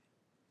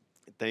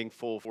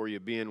Thankful for you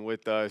being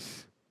with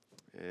us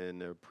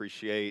and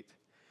appreciate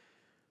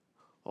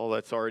all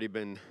that's already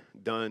been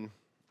done.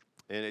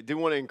 And I do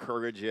want to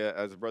encourage you,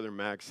 as Brother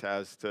Max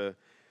has, to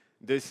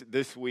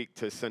this week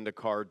to send a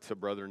card to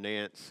Brother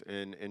Nance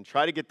and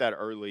try to get that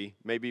early.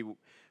 Maybe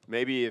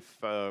if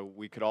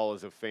we could all,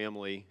 as a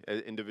family,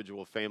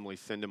 individual family,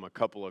 send him a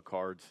couple of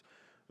cards.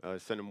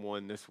 Send him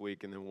one this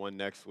week and then one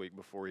next week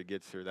before he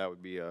gets here. That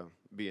would be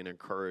an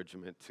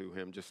encouragement to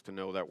him, just to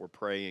know that we're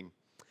praying.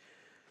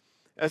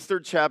 Esther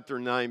chapter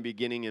 9,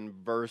 beginning in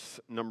verse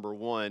number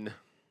 1.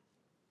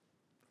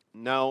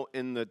 Now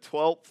in the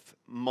 12th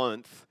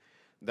month,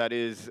 that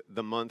is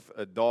the month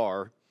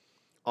Adar,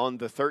 on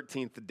the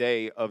 13th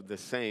day of the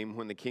same,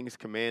 when the king's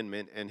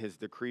commandment and his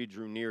decree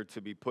drew near to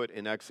be put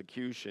in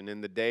execution,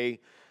 in the day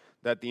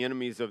that the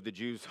enemies of the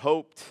Jews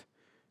hoped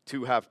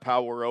to have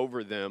power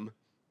over them.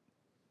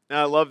 And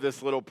I love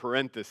this little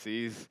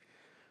parenthesis.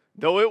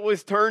 Though it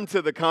was turned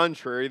to the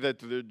contrary, that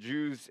the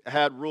Jews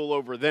had rule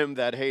over them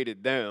that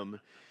hated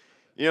them.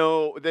 You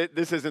know,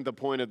 this isn't the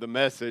point of the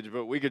message,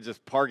 but we could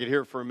just park it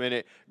here for a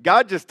minute.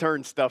 God just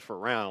turns stuff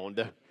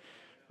around.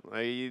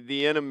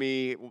 The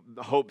enemy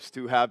hopes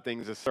to have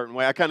things a certain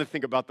way. I kind of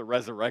think about the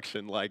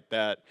resurrection like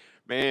that.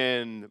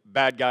 Man,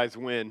 bad guys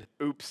win.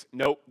 Oops,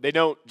 nope, they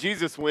don't.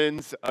 Jesus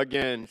wins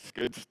again. It's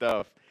good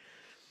stuff.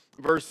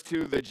 Verse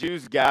 2, the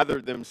Jews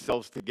gathered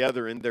themselves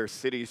together in their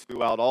cities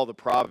throughout all the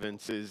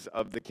provinces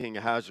of the king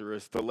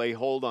Ahasuerus to lay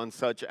hold on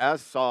such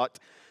as sought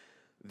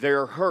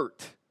their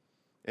hurt.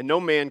 And no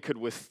man could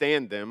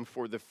withstand them,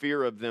 for the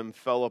fear of them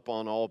fell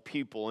upon all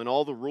people. And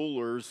all the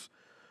rulers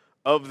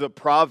of the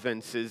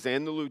provinces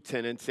and the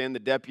lieutenants and the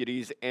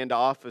deputies and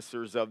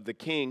officers of the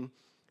king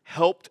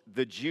helped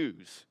the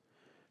Jews,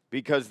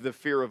 because the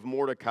fear of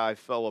Mordecai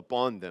fell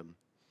upon them.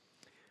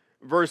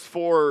 Verse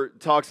 4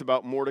 talks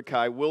about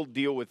Mordecai. We'll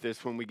deal with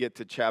this when we get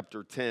to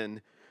chapter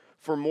 10.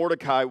 For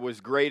Mordecai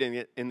was great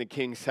in the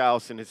king's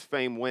house, and his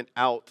fame went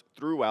out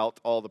throughout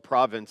all the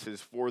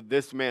provinces. For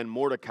this man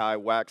Mordecai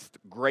waxed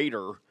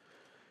greater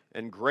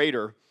and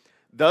greater.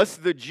 Thus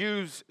the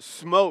Jews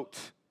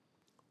smote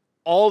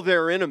all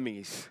their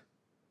enemies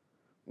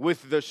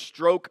with the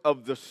stroke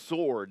of the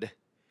sword,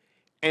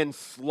 and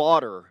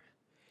slaughter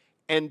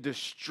and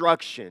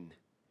destruction,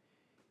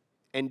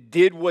 and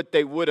did what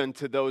they would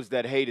unto those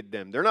that hated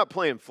them. They're not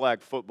playing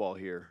flag football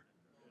here.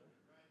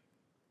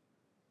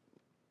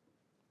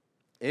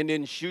 And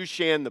in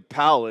Shushan the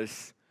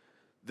palace,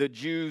 the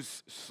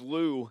Jews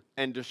slew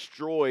and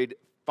destroyed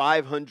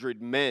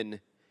 500 men.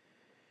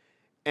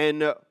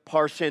 And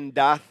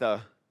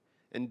Parshandatha,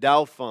 and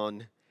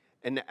Dalphon,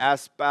 and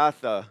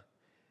Aspatha,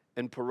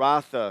 and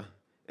Paratha,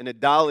 and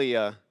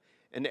Adalia,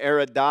 and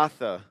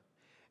Aridatha,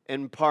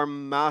 and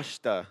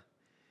Parmashta,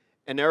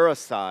 and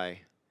Arasai,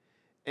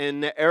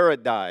 and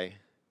Aradai,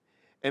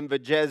 and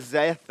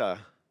Vajezetha.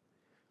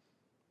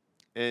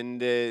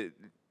 And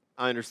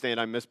I understand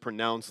I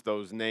mispronounced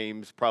those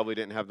names, probably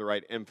didn't have the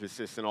right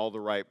emphasis in all the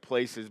right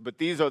places, but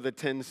these are the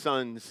 10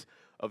 sons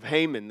of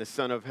Haman, the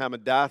son of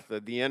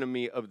Hammedatha, the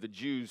enemy of the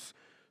Jews.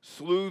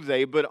 Slew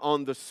they, but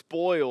on the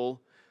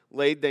spoil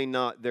laid they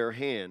not their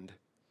hand.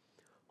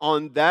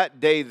 On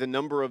that day, the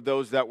number of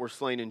those that were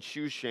slain in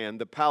Shushan,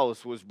 the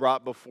palace, was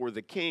brought before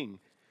the king.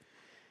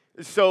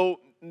 So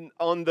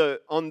on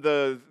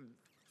the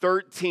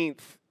 13th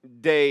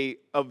day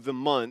of the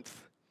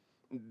month,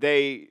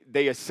 they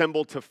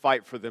assemble to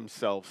fight for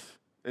themselves,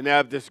 and they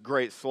have this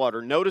great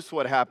slaughter. Notice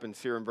what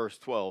happens here in verse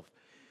 12.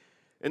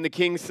 And the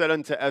king said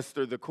unto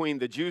Esther the queen,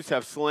 the Jews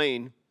have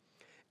slain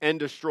and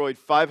destroyed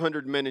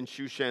 500 men in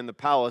Shushan the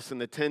palace,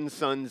 and the 10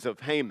 sons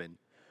of Haman.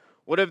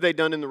 What have they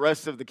done in the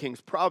rest of the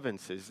king's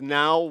provinces?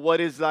 Now what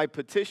is thy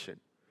petition?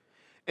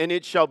 And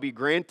it shall be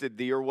granted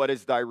thee, or what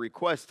is thy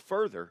request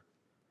further?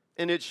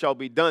 And it shall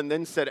be done.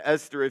 Then said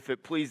Esther, if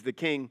it please the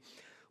king,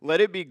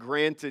 let it be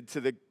granted to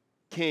the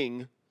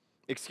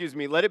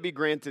let it be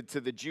granted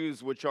to the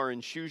Jews which are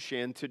in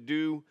Shushan to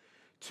do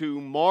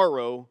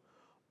tomorrow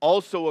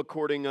also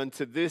according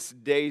unto this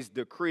day's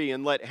decree,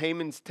 and let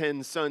Haman's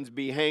 10 sons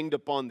be hanged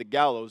upon the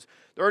gallows.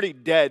 They're already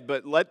dead,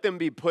 but let them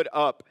be put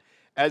up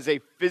as a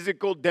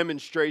physical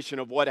demonstration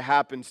of what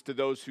happens to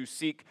those who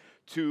seek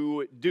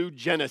to do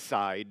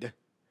genocide.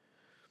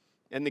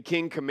 And the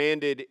king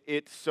commanded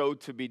it so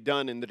to be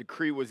done, and the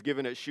decree was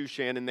given at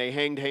Shushan, and they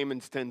hanged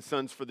Haman's 10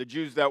 sons. For the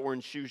Jews that were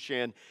in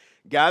Shushan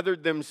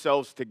gathered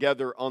themselves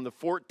together on the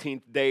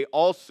 14th day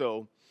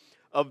also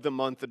of the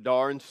month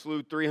Adar, and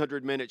slew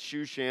 300 men at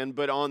Shushan,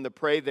 but on the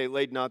prey they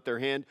laid not their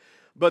hand.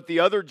 But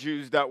the other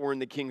Jews that were in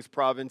the king's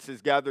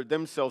provinces gathered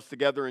themselves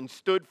together and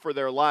stood for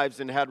their lives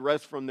and had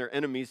rest from their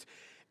enemies,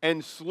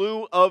 and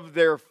slew of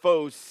their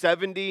foes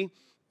 70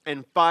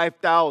 and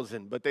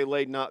 5,000, but they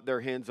laid not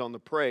their hands on the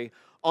prey.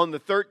 On the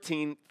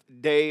 13th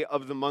day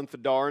of the month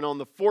Adar, and on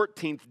the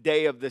 14th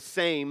day of the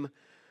same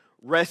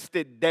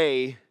rested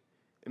day,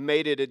 and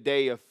made it a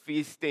day of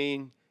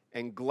feasting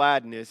and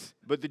gladness.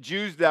 But the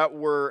Jews that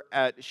were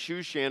at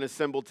Shushan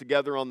assembled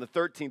together on the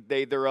 13th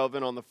day thereof,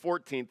 and on the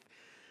 14th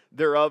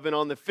thereof. And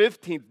on the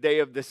 15th day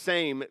of the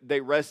same, they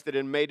rested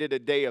and made it a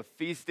day of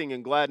feasting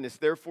and gladness.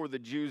 Therefore the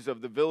Jews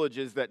of the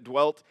villages that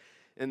dwelt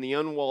in the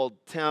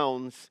unwalled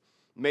towns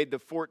made the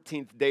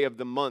 14th day of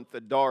the month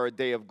Adar, a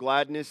day of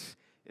gladness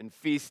and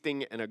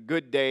feasting and a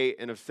good day,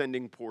 and of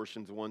sending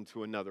portions one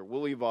to another.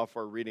 We'll leave off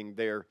our reading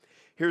there.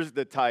 Here's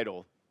the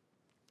title: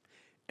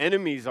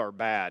 Enemies Are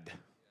Bad.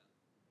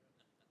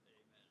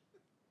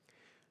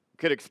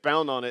 Could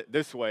expound on it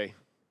this way: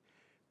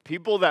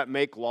 people that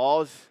make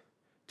laws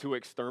to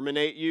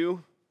exterminate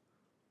you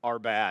are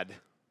bad.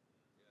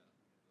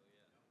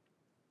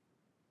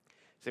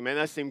 Say, man,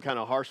 that seemed kind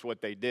of harsh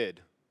what they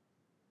did.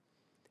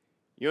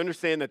 You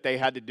understand that they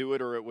had to do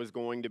it or it was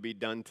going to be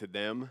done to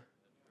them?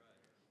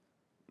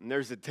 And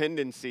there's a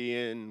tendency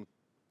in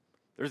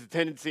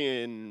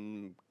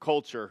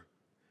culture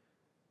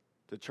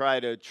to try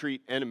to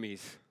treat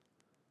enemies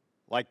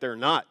like they're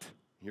not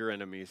your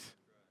enemies.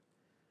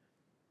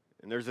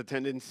 And there's a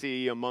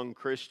tendency among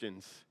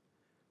Christians,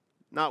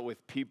 not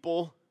with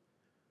people,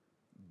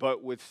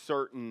 but with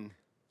certain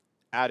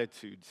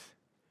attitudes,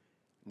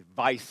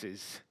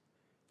 vices,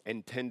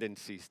 and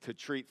tendencies to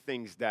treat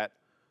things that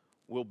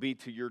will be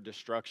to your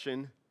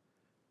destruction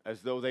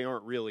as though they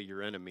aren't really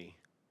your enemy.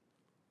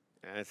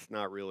 And it's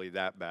not really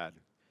that bad.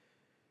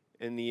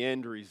 And the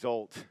end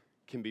result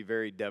can be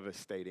very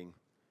devastating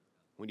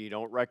when you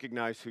don't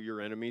recognize who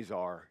your enemies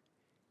are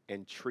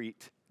and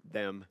treat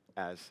them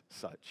as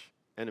such.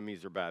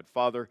 Enemies are bad.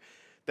 Father,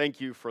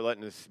 thank you for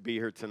letting us be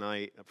here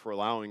tonight, for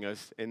allowing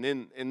us. And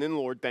then,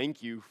 Lord,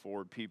 thank you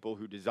for people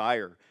who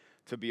desire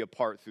to be a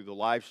part through the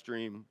live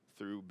stream,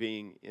 through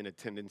being in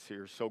attendance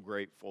here. So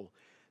grateful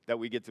that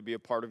we get to be a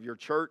part of your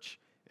church,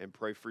 and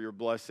pray for your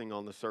blessing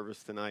on the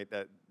service tonight,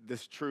 that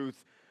this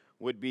truth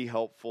would be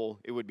helpful.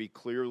 It would be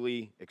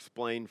clearly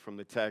explained from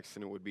the text,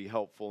 and it would be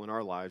helpful in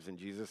our lives. In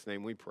Jesus'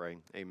 name we pray.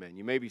 Amen.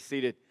 You may be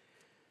seated.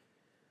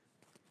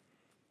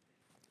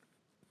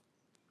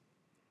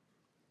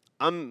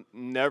 I'm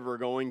never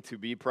going to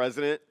be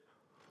president,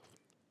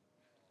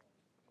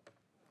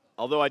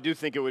 although I do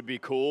think it would be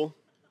cool,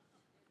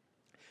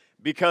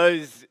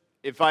 because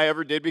if I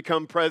ever did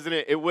become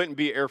president, it wouldn't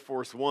be Air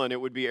Force One,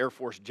 it would be Air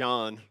Force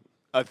John.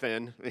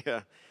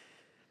 Yeah,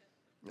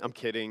 I'm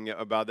kidding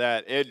about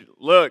that.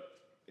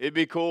 It'd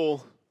be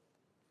cool.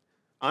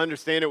 I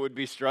understand it would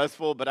be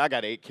stressful, but I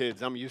got 8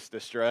 kids. I'm used to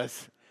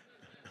stress.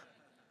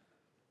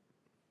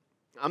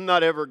 I'm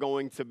not ever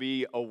going to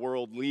be a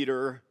world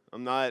leader.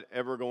 I'm not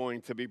ever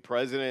going to be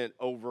president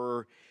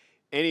over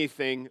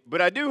anything, but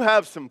I do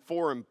have some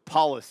foreign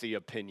policy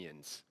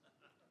opinions.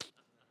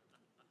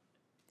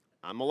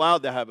 I'm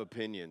allowed to have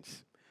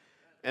opinions.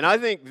 And I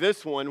think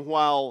this one,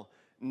 while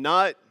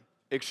not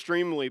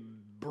extremely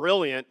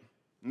brilliant,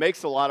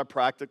 makes a lot of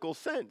practical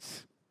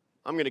sense.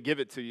 I'm going to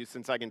give it to you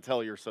since I can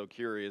tell you're so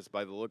curious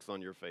by the looks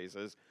on your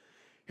faces.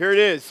 Here it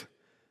is.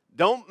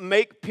 Don't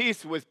make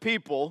peace with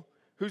people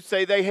who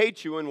say they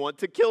hate you and want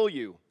to kill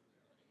you.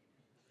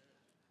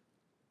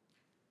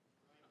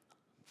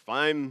 If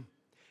I'm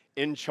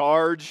in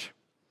charge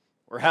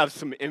or have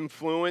some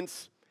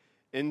influence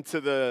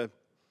into the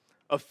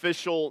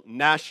official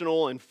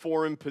national and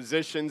foreign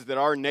positions that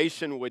our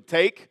nation would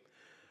take,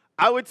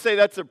 I would say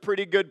that's a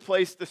pretty good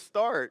place to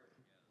start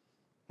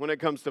when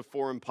it comes to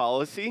foreign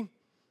policy.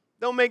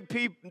 Don't make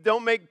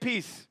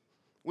peace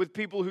with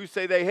people who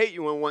say they hate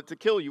you and want to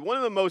kill you. One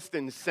of the most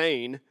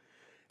insane,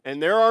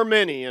 and there are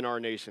many in our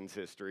nation's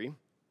history,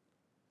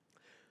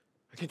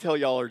 I can tell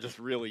y'all are just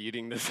really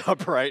eating this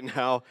up right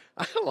now.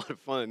 I had a lot of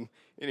fun.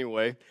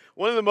 Anyway,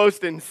 one of the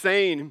most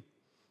insane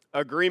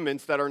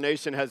agreements that our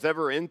nation has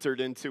ever entered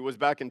into was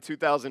back in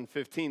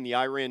 2015, the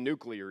Iran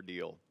nuclear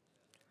deal.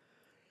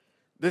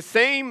 The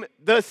same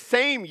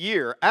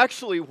year,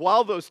 actually,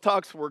 while those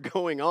talks were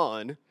going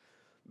on,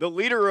 the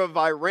leader of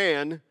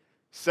Iran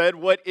said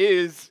what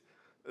is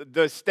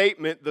the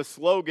statement, the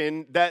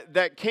slogan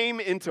that came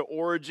into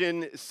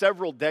origin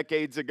several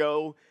decades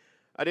ago.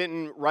 I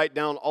didn't write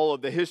down all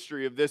of the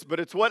history of this, but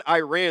it's what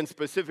Iran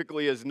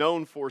specifically is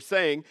known for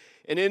saying.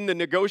 And in the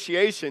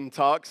negotiation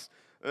talks,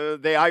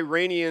 the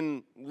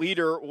Iranian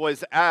leader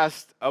was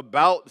asked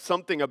about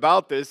something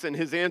about this, and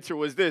his answer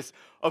was this: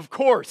 of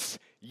course,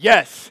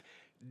 yes,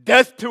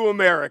 death to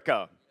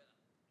America.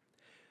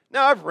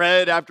 Now, I've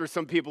read after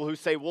some people who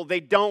say, well, they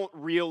don't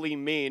really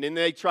mean, and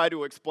they try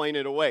to explain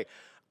it away.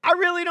 I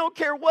really don't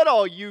care what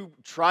all you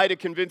try to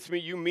convince me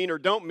you mean or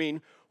don't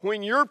mean.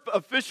 When your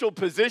official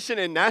position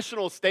and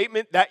national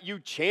statement that you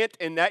chant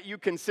and that you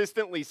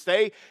consistently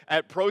say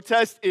at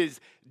protest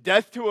is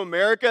death to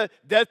America,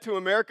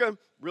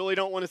 really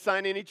don't want to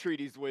sign any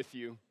treaties with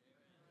you.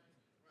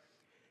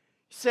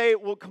 Say,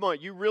 well, come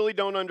on, you really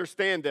don't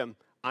understand them.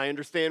 I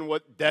understand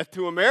what death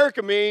to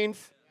America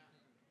means.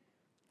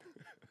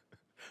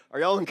 Are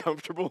y'all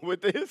uncomfortable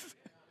with this?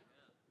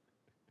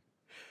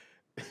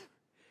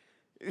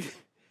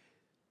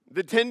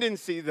 The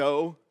tendency,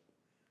 though,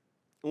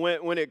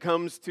 when it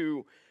comes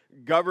to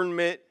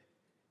government,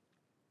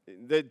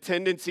 the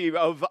tendency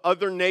of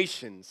other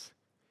nations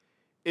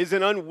is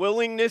an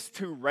unwillingness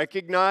to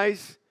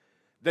recognize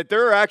that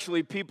there are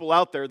actually people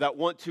out there that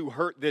want to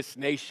hurt this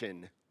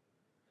nation.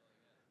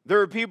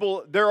 There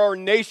are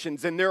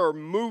nations and there are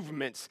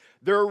movements,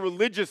 there are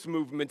religious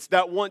movements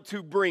that want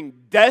to bring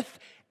death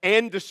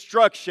and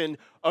destruction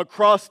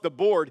across the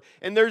board.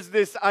 And there's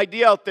this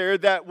idea out there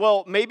that,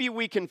 well, maybe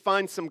we can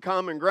find some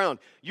common ground.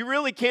 You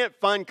really can't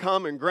find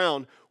common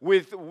ground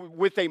with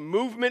a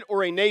movement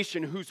or a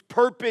nation whose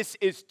purpose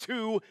is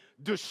to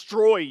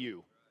destroy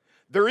you.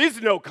 There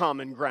is no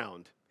common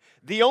ground.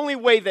 The only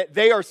way that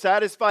they are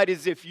satisfied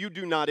is if you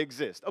do not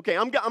exist. Okay,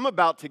 I'm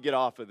about to get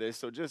off of this,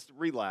 so just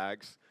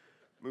relax,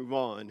 move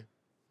on.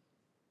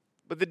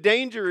 But the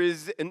danger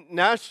is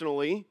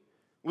nationally,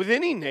 with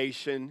any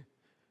nation,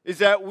 is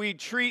that we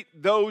treat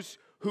those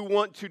who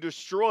want to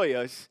destroy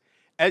us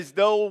as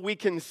though we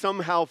can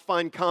somehow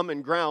find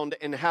common ground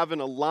and have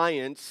an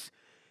alliance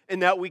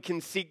and that we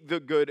can seek the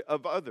good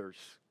of others.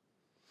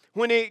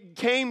 When it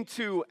came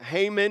to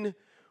Haman,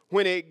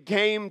 when it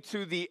came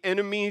to the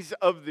enemies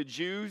of the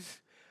Jews,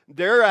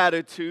 their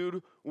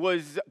attitude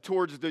was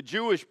towards the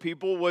Jewish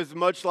people was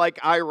much like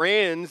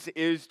Iran's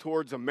is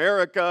towards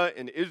America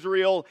and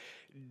Israel.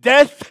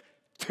 Death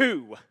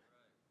to.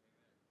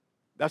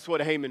 That's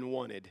what Haman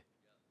wanted.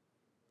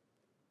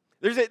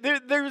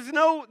 There's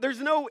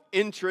no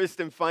interest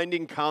in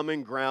finding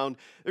common ground.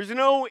 There's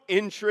no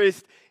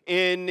interest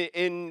in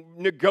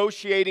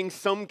negotiating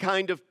some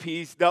kind of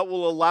peace that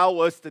will allow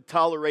us to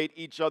tolerate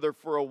each other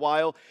for a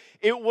while.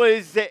 It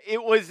was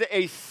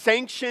a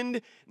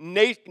sanctioned,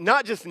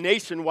 not just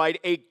nationwide,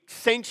 a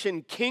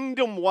sanctioned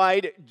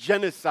kingdom-wide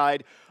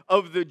genocide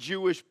of the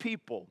Jewish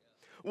people.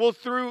 Well,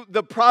 through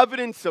the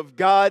providence of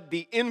God,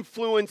 the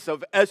influence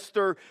of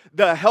Esther,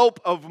 the help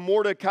of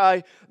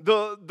Mordecai,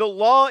 the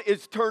law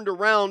is turned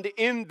around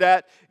in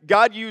that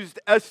God used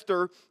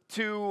Esther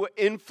to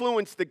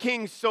influence the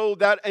king so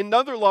that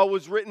another law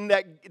was written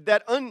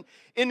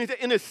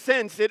in a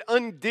sense, it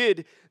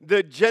undid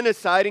the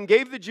genocide and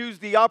gave the Jews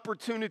the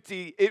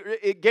opportunity,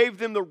 it gave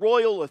them the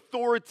royal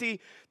authority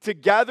to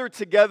gather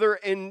together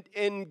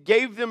and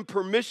gave them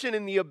permission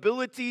and the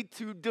ability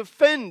to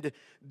defend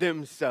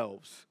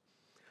themselves.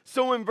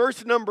 So in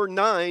verse number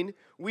 9,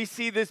 we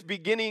see this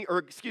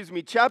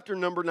chapter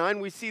number 9,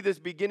 we see this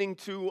beginning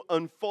to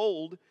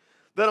unfold,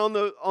 that on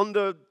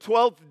the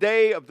 12th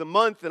day of the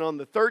month and on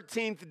the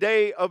 13th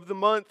day of the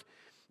month,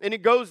 and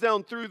it goes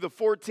down through the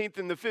 14th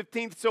and the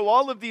 15th. So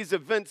all of these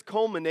events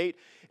culminate,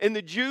 and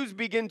the Jews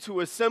begin to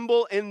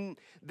assemble, and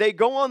they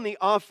go on the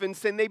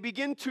offense, and they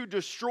begin to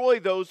destroy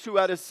those who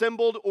had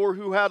assembled or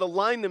who had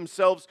aligned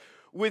themselves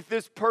with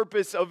this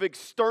purpose of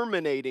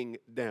exterminating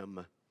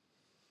them.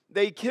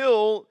 They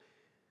kill,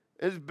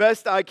 as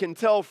best I can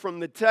tell from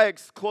the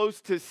text, close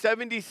to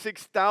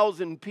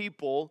 76,000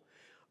 people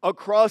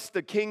across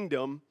the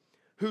kingdom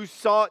who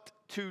sought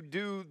to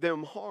do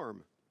them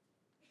harm.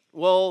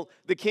 Well,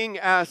 the king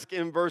asked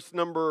in verse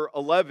number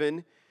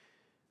 11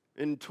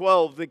 and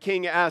 12, the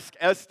king asked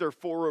Esther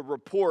for a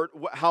report.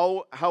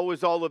 How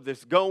is all of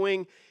this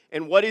going?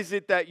 And what is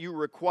it that you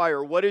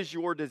require? What is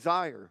your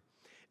desire?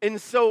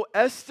 And so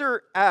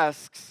Esther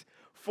asks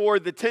for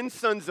the 10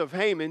 sons of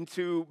Haman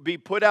to be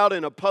put out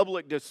in a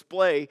public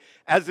display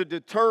as a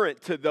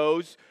deterrent to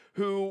those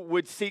who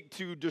would seek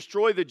to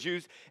destroy the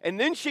Jews. And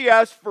then she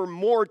asked for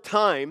more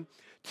time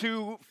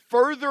to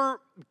further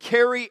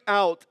carry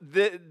out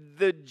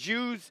the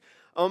Jews'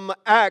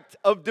 act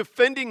of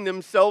defending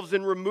themselves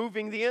and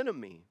removing the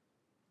enemy.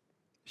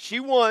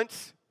 She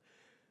wants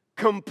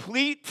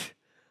complete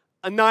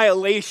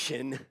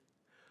annihilation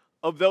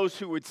of those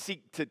who would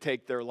seek to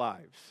take their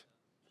lives.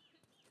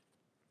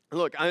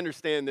 Look, I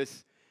understand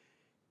this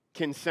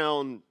can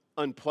sound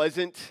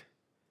unpleasant,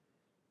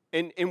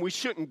 and we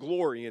shouldn't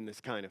glory in this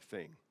kind of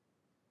thing.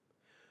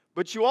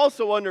 But you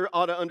also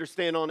ought to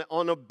understand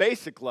on a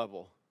basic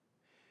level,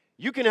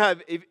 you can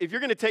have, if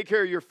you're going to take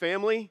care of your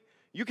family,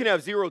 you can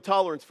have zero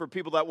tolerance for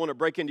people that want to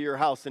break into your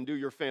house and do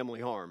your family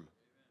harm.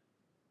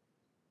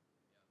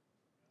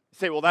 You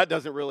say, well, that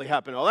doesn't really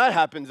happen. Well, that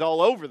happens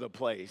all over the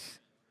place.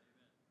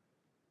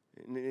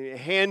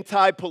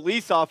 Hand-tie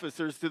police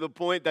officers to the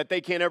point that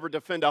they can't ever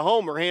defend a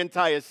home, or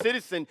hand-tie a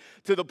citizen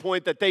to the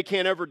point that they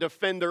can't ever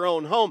defend their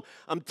own home.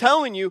 I'm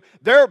telling you,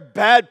 they're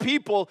bad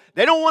people.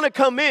 They don't want to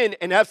come in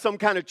and have some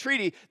kind of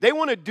treaty. They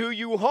want to do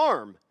you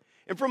harm.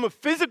 And from a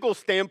physical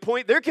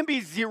standpoint, there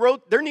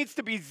needs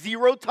to be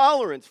zero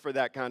tolerance for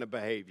that kind of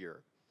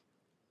behavior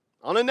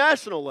on a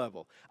national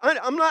level.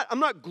 I'm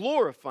not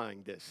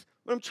glorifying this,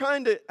 but I'm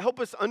trying to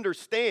help us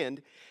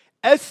understand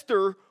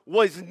Esther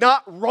was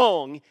not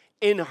wrong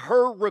in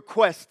her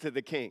request to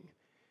the king.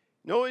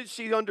 You know,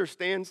 she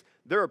understands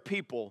there are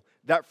people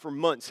that for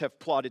months have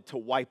plotted to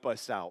wipe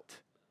us out,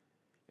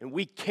 and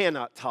we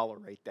cannot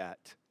tolerate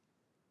that.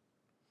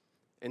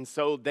 And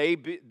so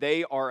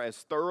they are as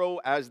thorough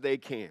as they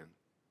can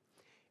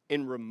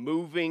in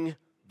removing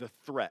the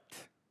threat,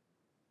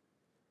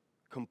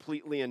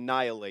 completely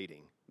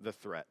annihilating the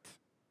threat.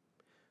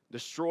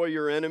 Destroy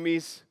your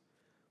enemies,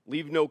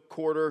 leave no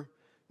quarter,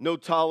 no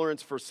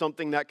tolerance for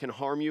something that can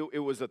harm you. It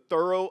was a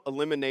thorough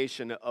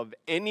elimination of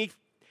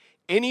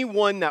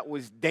anyone that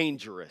was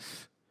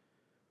dangerous,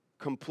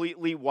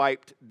 completely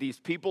wiped these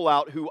people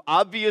out who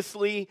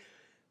obviously,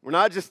 we're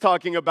not just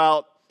talking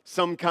about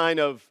some kind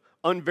of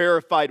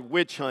unverified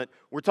witch hunt.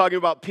 We're talking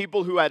about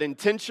people who had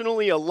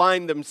intentionally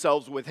aligned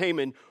themselves with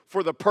Haman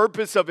for the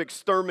purpose of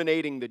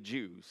exterminating the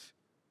Jews.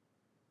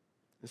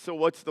 And so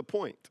what's the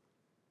point?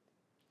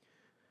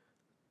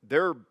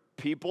 There are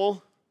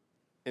people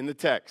in the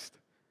text,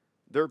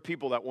 there are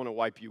people that want to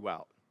wipe you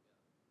out,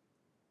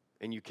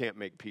 and you can't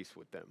make peace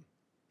with them.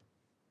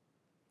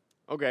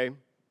 Okay,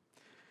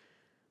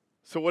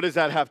 so what does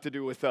that have to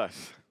do with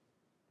us?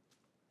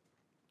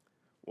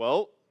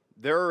 Well,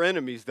 there are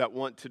enemies that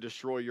want to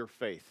destroy your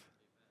faith,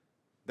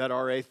 that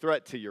are a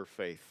threat to your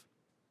faith.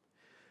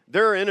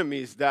 There are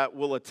enemies that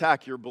will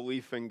attack your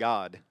belief in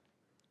God.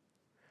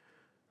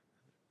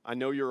 I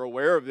know you're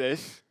aware of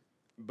this,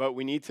 but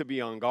we need to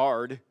be on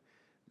guard.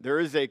 There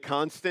is a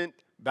constant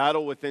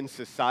battle within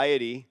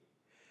society,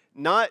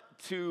 not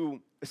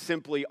to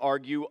simply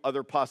argue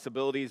other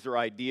possibilities or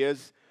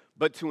ideas,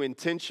 but to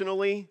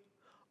intentionally,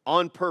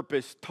 on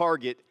purpose,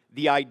 target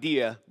the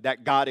idea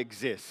that God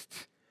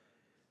exists,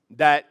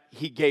 that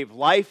He gave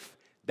life,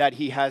 that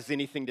He has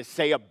anything to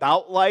say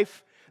about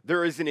life.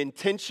 There is an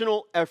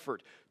intentional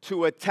effort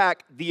to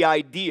attack the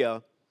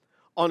idea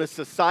on a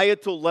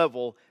societal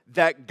level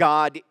that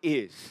God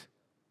is.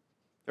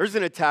 There's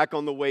an attack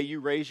on the way you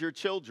raise your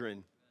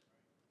children.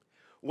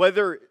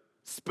 Whether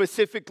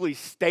specifically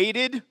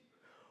stated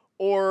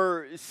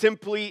or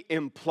simply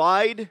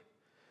implied,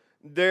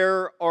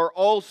 there are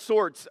all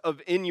sorts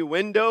of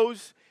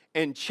innuendos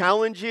and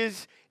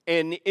challenges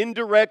and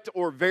indirect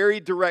or very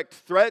direct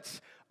threats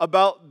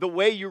about the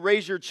way you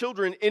raise your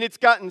children. And it's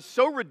gotten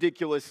so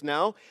ridiculous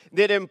now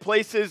that in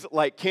places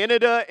like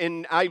Canada,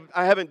 and I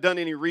haven't done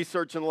any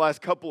research in the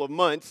last couple of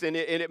months, and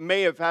it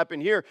may have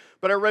happened here,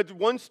 but I read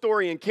one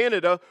story in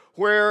Canada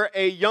where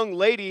a young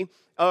lady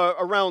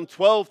around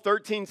 12,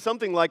 13,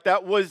 something like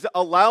that, was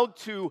allowed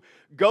to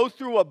go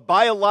through a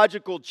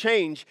biological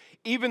change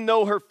even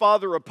though her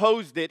father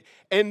opposed it.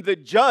 And the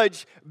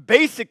judge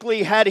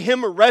basically had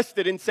him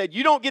arrested and said,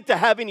 you don't get to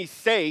have any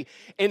say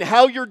in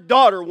how your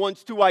daughter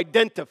wants to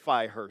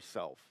identify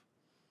herself.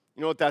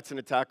 You know what that's an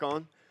attack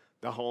on?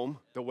 The home,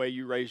 the way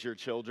you raise your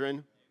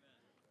children.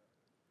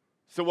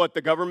 So what,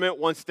 the government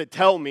wants to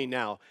tell me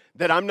now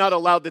that I'm not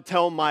allowed to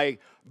tell my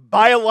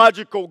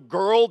biological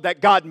girl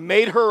that God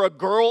made her a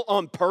girl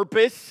on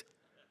purpose?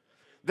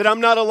 That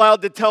I'm not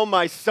allowed to tell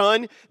my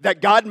son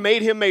that God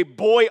made him a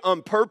boy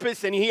on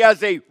purpose and he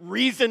has a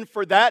reason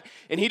for that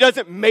and he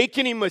doesn't make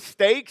any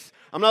mistakes?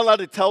 I'm not allowed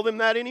to tell them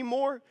that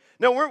anymore?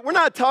 No, we're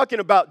not talking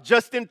about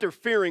just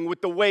interfering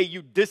with the way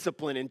you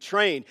discipline and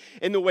train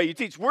and the way you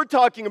teach. We're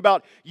talking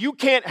about you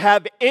can't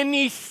have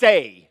any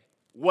say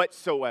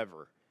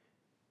whatsoever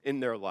in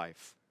their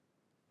life.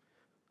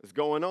 What's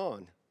going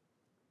on?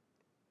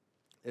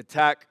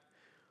 Attack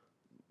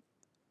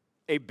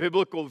a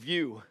biblical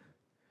view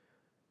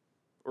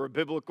or a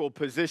biblical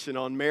position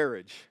on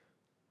marriage.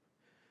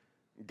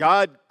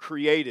 God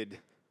created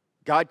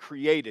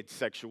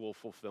sexual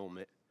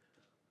fulfillment.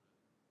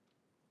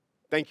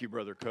 Thank you,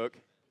 Brother Cook.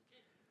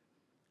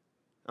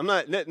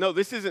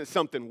 This isn't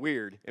something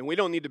weird, and we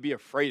don't need to be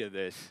afraid of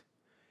this.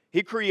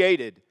 He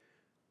created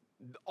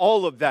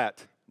all of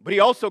that, but He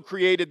also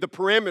created the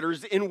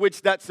parameters in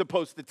which that's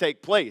supposed to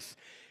take place.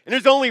 And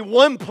there's only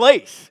one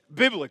place,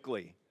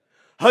 biblically,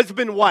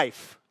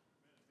 husband-wife.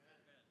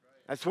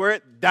 That's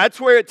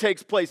where it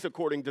takes place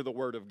according to the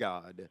Word of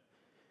God.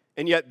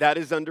 And yet that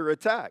is under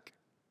attack.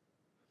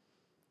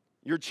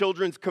 Your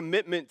children's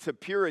commitment to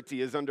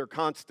purity is under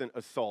constant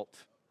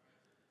assault.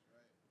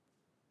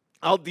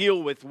 I'll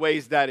deal with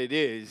ways that it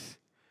is.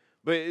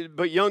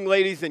 But young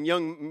ladies and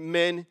young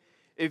men,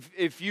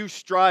 if you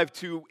strive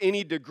to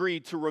any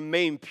degree to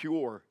remain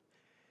pure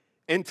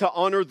and to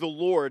honor the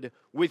Lord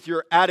with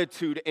your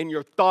attitude and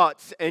your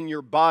thoughts and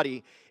your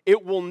body,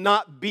 it will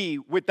not be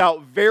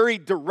without very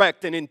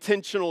direct and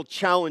intentional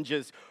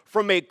challenges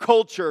from a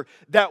culture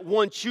that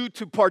wants you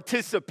to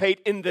participate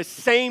in the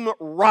same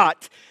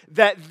rot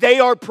that they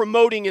are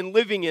promoting and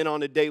living in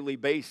on a daily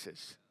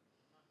basis.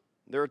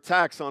 There are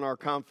attacks on our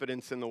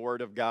confidence in the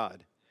Word of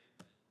God.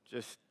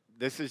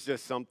 This is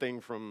just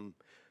something from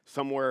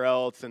somewhere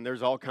else, and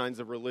there's all kinds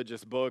of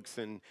religious books,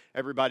 and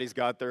everybody's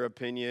got their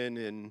opinion,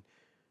 and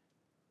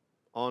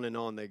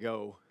on they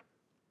go.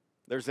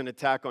 There's an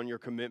attack on your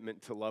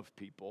commitment to love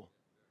people.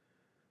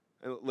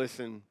 And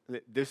listen,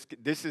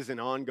 this is an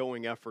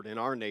ongoing effort in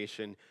our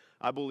nation,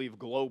 I believe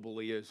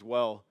globally as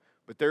well.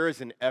 But there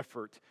is an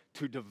effort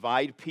to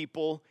divide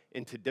people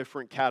into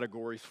different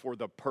categories for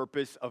the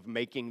purpose of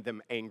making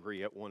them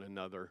angry at one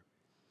another.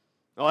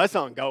 Well, that's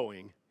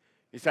ongoing.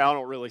 You say, I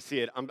don't really see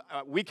it.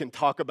 We can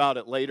talk about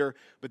it later,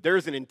 but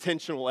there's an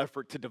intentional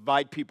effort to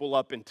divide people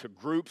up into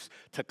groups,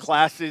 to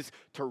classes,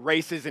 to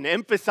races, and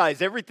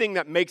emphasize everything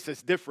that makes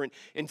us different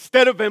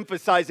instead of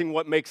emphasizing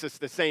what makes us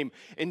the same.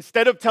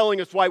 Instead of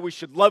telling us why we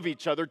should love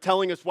each other,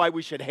 telling us why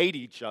we should hate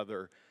each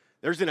other.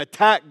 There's an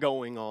attack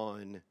going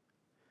on.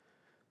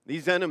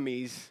 These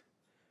enemies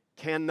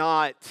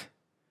cannot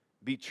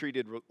be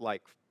treated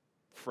like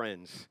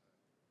friends.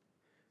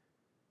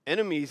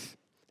 Enemies,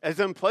 as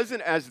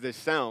unpleasant as this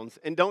sounds,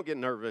 and don't get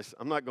nervous,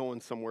 I'm not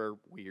going somewhere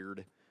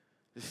weird.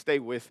 Just stay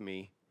with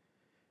me.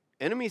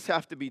 Enemies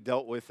have to be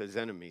dealt with as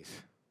enemies.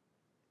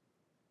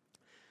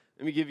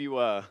 Let me give you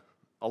a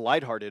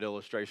lighthearted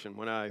illustration.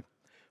 When I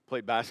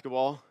played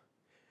basketball,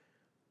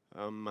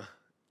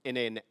 in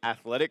an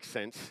athletic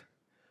sense,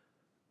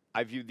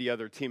 I viewed the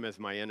other team as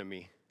my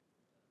enemy.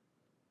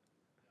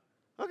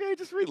 Okay,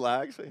 just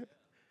relax.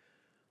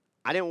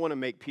 I didn't want to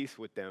make peace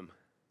with them.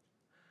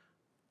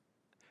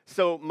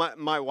 So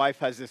my wife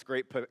has this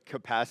great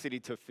capacity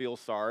to feel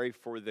sorry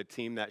for the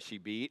team that she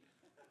beat.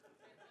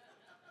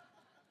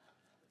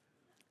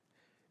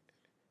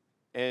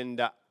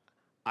 And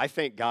I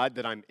thank God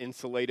that I'm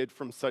insulated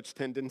from such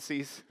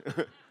tendencies.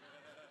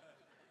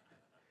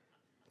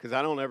 Because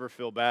I don't ever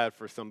feel bad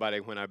for somebody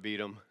when I beat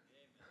them.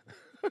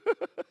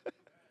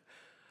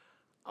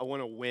 I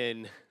want to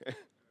win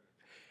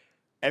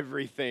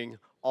everything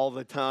all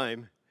the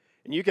time.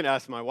 And you can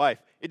ask my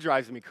wife. It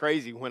drives me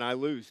crazy when I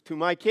lose to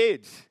my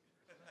kids.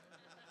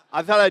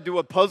 I thought I'd do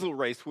a puzzle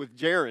race with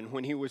Jaron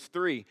when he was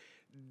 3.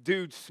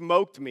 Dude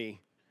smoked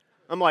me.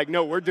 I'm like,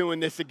 no, we're doing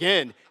this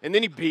again. And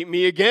then he beat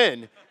me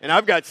again. And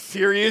I've got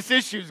serious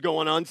issues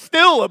going on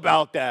still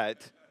about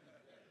that.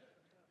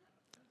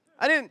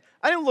 I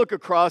didn't look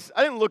across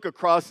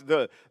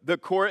the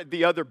court,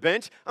 the other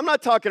bench. I'm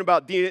not talking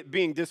about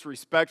being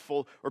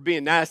disrespectful or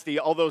being nasty,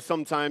 although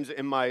sometimes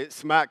in my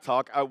smack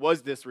talk I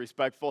was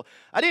disrespectful.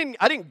 I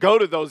didn't go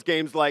to those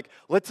games like,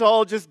 let's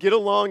all just get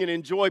along and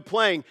enjoy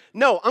playing.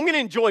 No, I'm going to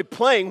enjoy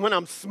playing when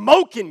I'm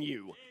smoking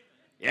you.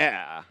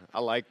 Yeah,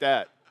 I like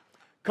that.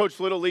 Coach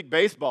Little League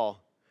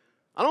Baseball.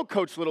 I don't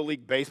coach Little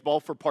League Baseball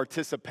for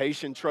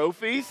participation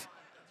trophies.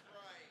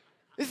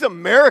 This is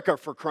America,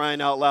 for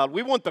crying out loud.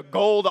 We want the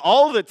gold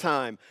all the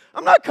time.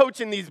 I'm not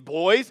coaching these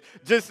boys.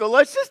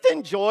 Let's just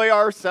enjoy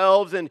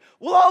ourselves, and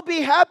we'll all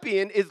be happy.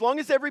 And as long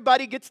as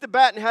everybody gets to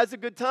bat and has a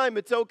good time,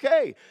 it's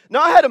okay.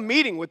 Now, I had a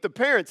meeting with the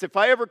parents. If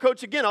I ever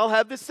coach again, I'll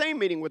have the same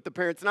meeting with the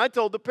parents. And I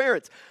told the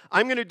parents,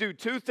 I'm going to do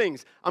 2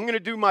 things. I'm going to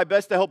do my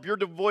best to help your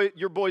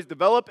boys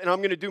develop, and I'm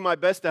going to do my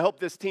best to help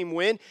this team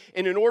win.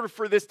 And in order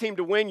for this team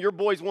to win, your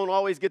boys won't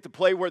always get to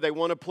play where they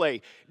want to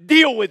play.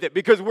 Deal with it,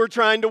 because we're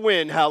trying to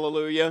win.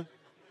 Hallelujah.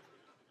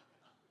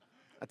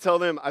 I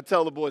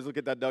tell the boys, look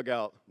at that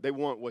dugout. They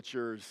want what's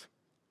yours.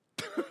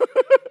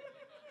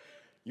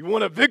 You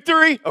want a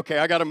victory? Okay,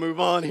 I got to move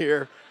on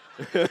here.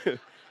 Yeah.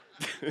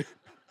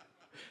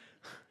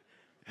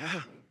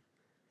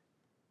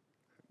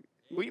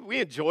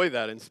 We enjoy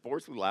that in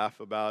sports. We laugh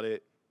about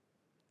it,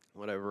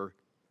 whatever.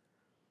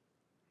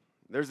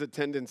 There's a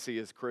tendency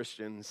as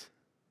Christians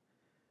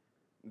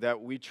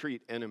that we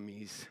treat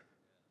enemies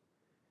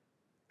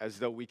as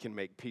though we can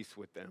make peace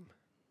with them.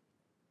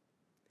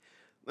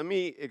 Let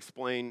me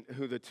explain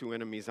who the 2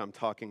 enemies I'm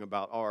talking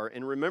about are.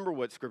 And remember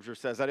what Scripture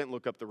says. I didn't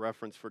look up the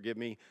reference, forgive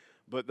me.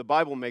 But the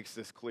Bible makes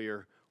this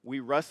clear.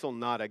 We wrestle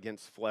not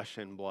against flesh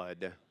and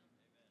blood.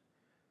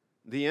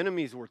 The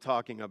enemies we're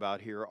talking about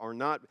here are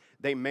not,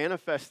 they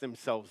manifest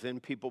themselves in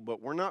people,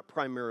 but we're not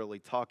primarily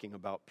talking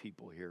about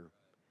people here.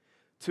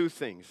 2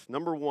 things.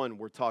 Number 1,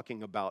 we're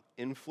talking about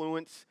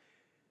influence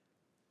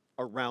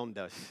around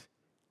us,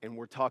 and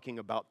we're talking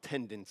about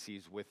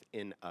tendencies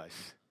within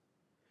us.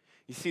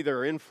 You see, there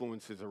are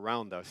influences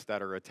around us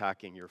that are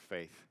attacking your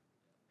faith.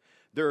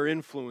 There are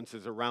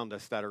influences around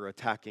us that are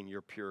attacking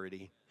your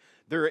purity.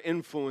 There are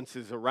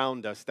influences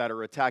around us that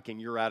are attacking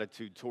your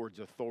attitude towards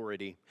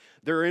authority.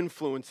 There are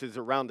influences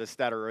around us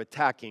that are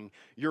attacking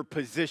your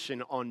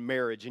position on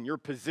marriage and your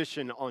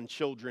position on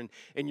children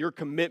and your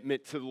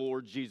commitment to the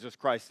Lord Jesus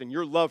Christ and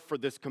your love for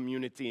this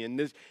community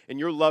and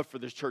your love for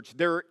this church.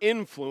 There are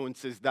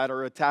influences that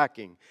are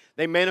attacking.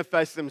 They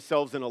manifest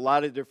themselves in a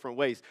lot of different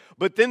ways.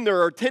 But then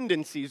there are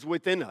tendencies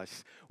within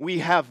us. We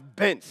have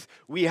bents.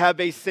 We have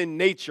a sin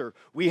nature.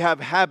 We have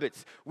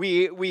habits.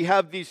 We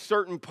have these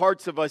certain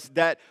parts of us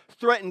that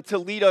threaten to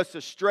lead us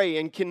astray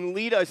and can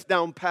lead us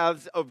down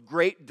paths of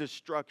great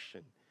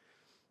destruction.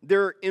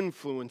 There are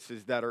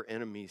influences that are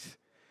enemies.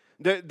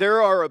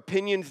 There are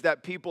opinions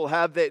that people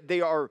have that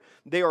they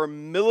are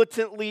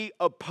militantly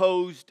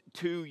opposed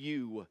to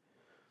you.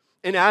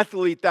 An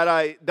athlete that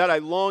I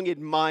long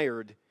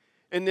admired,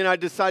 and then I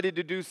decided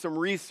to do some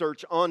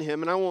research on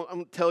him, and I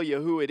won't tell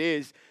you who it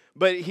is,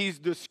 but he's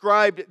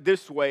described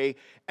this way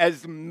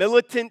as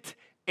militant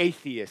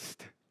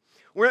atheist.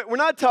 We're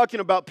not talking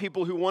about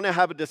people who want to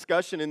have a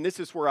discussion, and this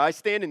is where I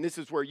stand, and this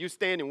is where you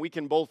stand, and we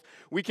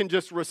can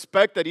just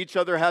respect that each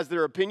other has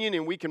their opinion,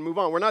 and we can move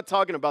on. We're not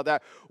talking about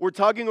that. We're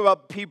talking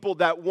about people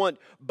that want,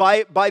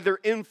 by their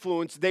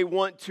influence, they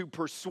want to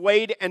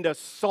persuade and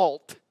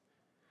assault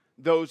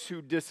those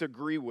who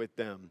disagree with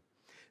them.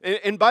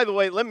 And by the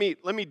way, let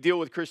me deal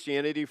with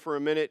Christianity for a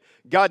minute.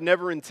 God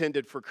never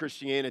intended for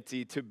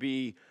Christianity to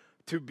be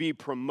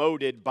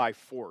promoted by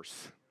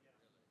force.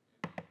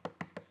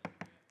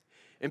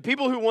 And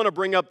people who want to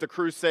bring up the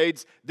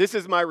Crusades, this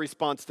is my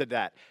response to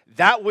that.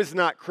 That was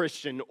not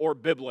Christian or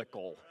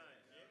biblical.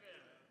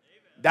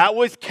 That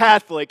was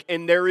Catholic,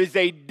 and there is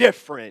a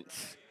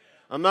difference.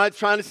 I'm not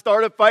trying to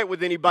start a fight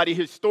with anybody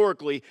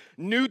historically.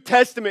 New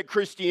Testament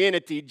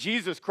Christianity,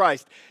 Jesus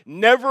Christ,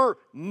 never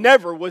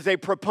was a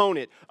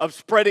proponent of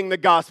spreading the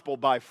gospel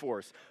by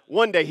force.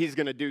 One day he's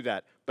going to do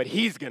that, but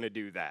he's going to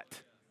do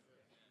that.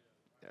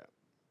 Yeah.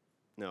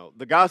 No,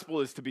 the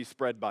gospel is to be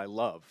spread by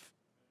love.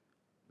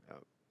 Yeah.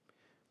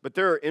 But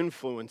there are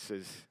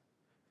influences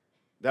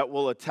that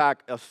will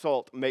attack,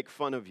 assault, make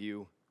fun of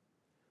you,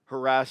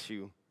 harass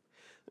you.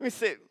 Let me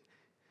say,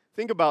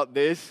 think about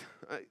this.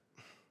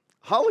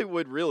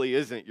 Hollywood really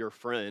isn't your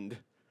friend.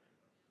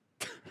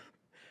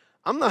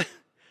 I'm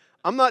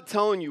not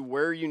telling you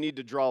where you need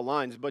to draw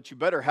lines, but you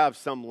better have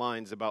some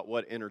lines about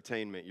what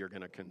entertainment you're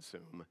going to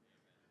consume.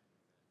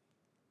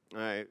 All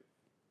right.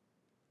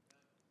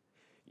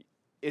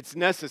 It's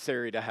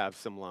necessary to have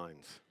some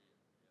lines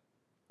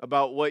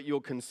about what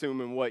you'll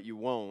consume and what you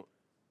won't.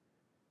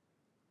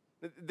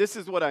 This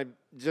is what I'm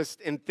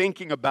just in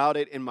thinking about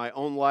it in my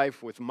own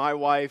life with my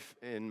wife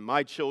and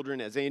my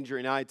children as Andrew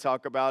and I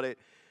talk about it,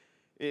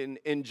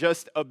 in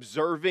just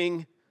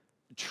observing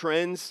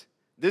trends.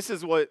 This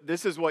is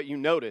what you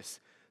notice,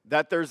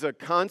 that there's a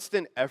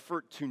constant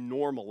effort to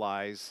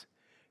normalize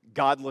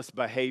godless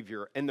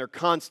behavior, and they're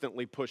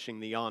constantly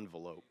pushing the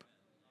envelope.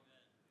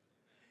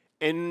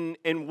 And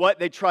what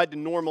they tried to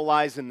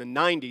normalize in the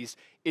 90s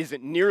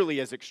isn't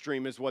nearly as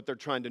extreme as what they're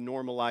trying to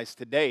normalize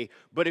today.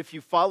 But if you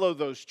follow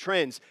those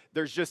trends,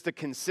 there's just a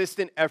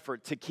consistent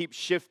effort to keep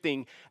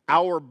shifting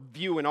our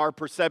view and our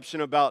perception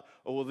about,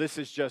 oh, well, this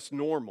is just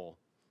normal.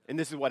 And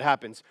this is what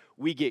happens.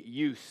 We get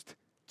used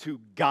to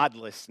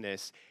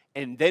godlessness,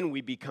 and then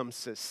we become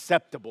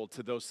susceptible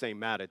to those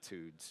same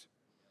attitudes.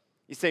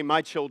 You say,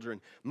 my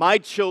children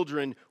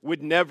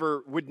would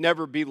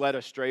never be led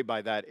astray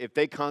by that. If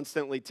they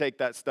constantly take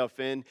that stuff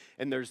in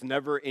and there's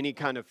never any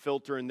kind of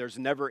filter and there's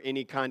never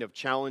any kind of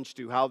challenge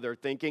to how they're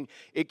thinking,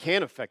 it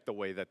can affect the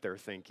way that they're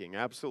thinking,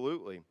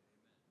 absolutely.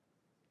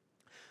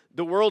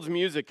 The world's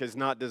music is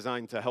not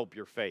designed to help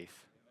your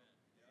faith.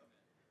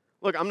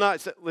 Look,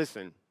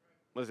 listen,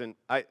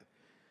 I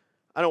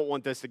don't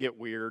want this to get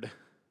weird.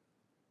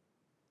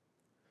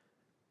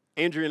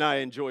 Andrea and I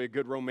enjoy a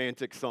good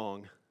romantic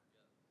song.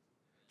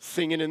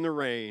 Singing in the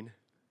rain.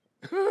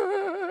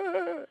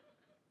 Y'all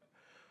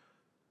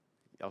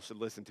should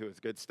listen to it. It's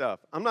good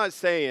stuff. I'm not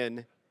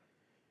saying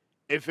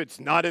if it's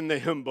not in the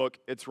hymn book,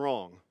 it's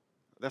wrong.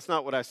 That's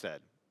not what I said.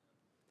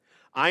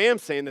 I am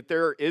saying that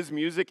there is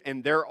music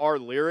and there are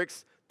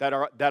lyrics that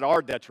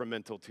are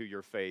detrimental to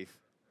your faith.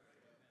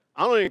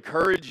 I don't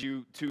encourage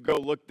you to go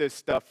look this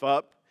stuff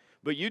up,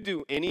 but you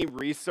do any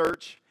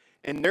research,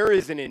 and there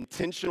is an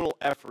intentional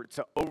effort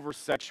to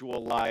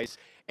over-sexualize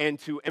and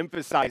to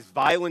emphasize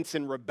violence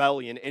and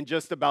rebellion in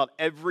just about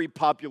every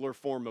popular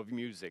form of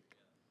music.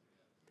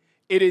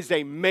 It is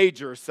a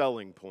major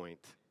selling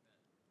point.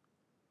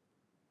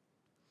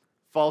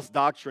 False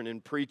doctrine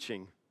and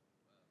preaching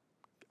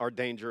are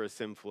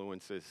dangerous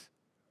influences.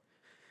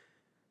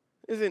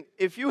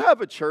 If you have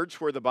a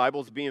church where the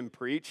Bible's being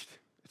preached,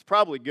 it's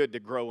probably good to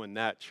grow in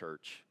that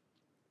church.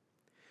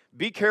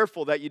 Be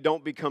careful that you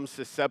don't become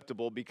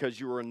susceptible because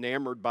you are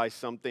enamored by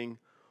something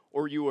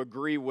or you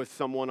agree with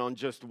someone on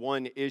just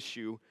one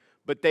issue,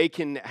 but they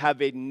can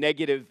have a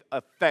negative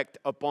effect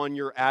upon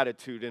your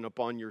attitude and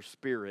upon your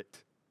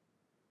spirit.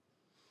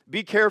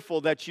 Be careful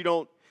that you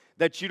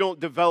don't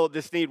develop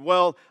this need.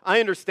 Well,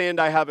 I understand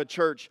I have a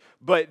church,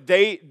 but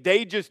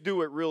they just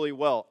do it really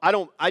well.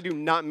 I do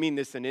not mean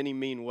this in any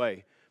mean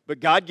way, but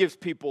God gives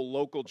people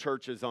local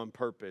churches on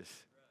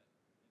purpose.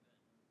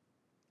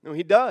 No,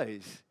 He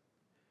does.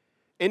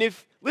 And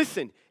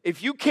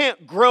if you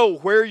can't grow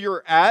where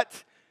you're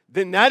at,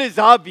 then that is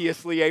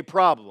obviously a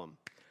problem.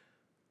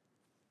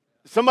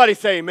 Somebody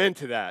say amen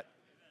to that.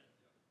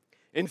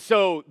 And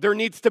so there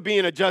needs to be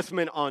an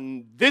adjustment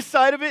on this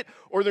side of it,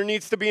 or there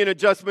needs to be an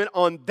adjustment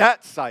on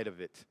that side of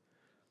it.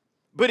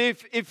 But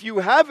if you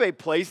have a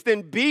place,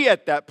 then be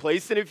at that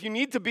place. And if you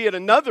need to be at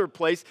another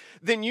place,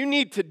 then you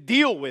need to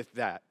deal with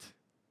that.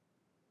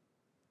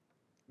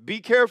 Be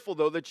careful,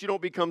 though, that you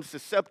don't become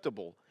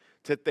susceptible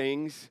to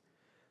things,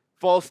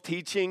 false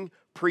teaching,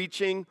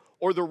 preaching,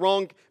 or the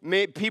wrong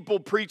people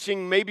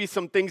preaching maybe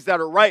some things that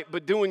are right,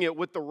 but doing it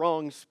with the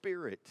wrong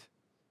spirit.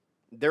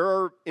 There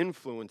are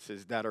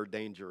influences that are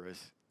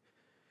dangerous.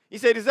 You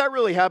say, does that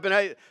really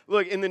happen?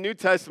 Look, in the New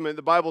Testament,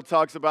 the Bible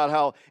talks about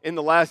how in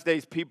the last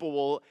days people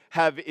will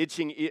have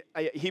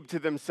heap to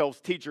themselves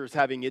teachers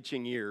having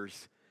itching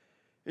ears.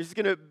 There's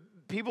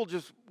people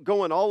just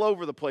going all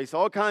over the place,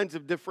 all kinds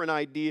of different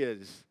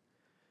ideas.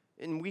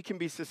 And we can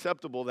be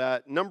susceptible to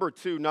that. Number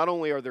two, not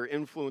only are there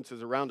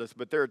influences around us,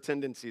 but there are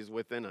tendencies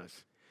within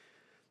us.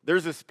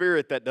 There's a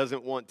spirit that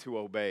doesn't want to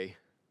obey.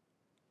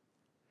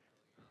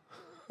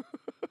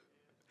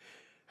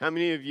 How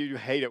many of you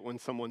hate it when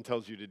someone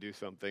tells you to do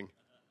something?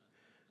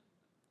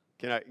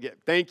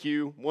 Thank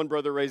you. One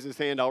brother raised his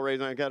hand. I'll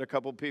raise. I got a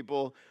couple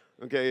people.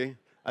 Okay.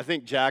 I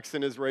think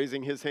Jackson is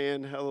raising his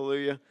hand.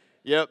 Hallelujah.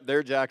 Yep,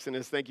 there Jackson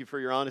is. Thank you for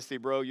your honesty,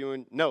 bro.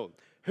 No.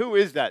 Who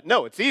is that?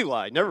 No, it's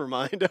Eli. Never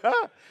mind.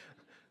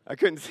 I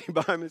couldn't see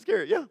behind his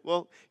carrot. Yeah,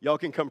 well, y'all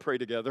can come pray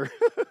together.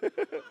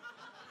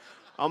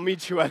 I'll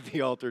meet you at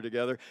the altar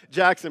together.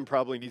 Jackson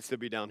probably needs to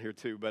be down here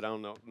too, but I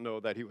don't know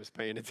that he was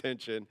paying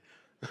attention.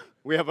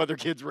 We have other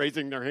kids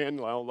raising their hand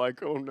now,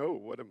 like, oh no,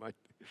 what am I?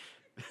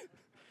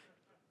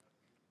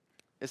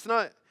 It's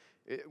not,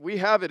 we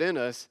have it in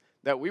us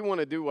that we want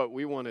to do what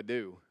we want to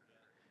do.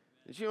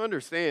 As you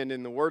understand,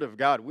 in the Word of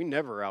God, we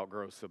never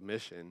outgrow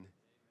submission.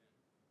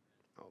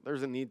 Oh,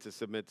 there's a need to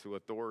submit to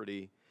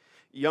authority.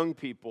 Young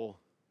people,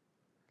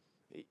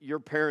 your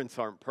parents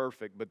aren't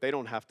perfect, but they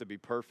don't have to be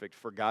perfect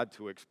for God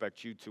to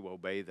expect you to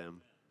obey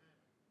them.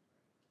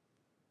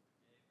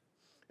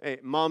 Hey,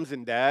 moms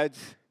and dads,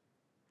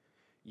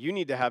 you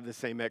need to have the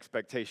same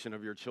expectation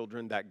of your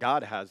children that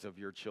God has of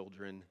your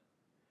children.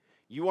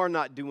 You are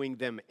not doing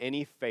them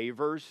any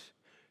favors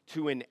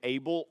to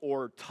enable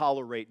or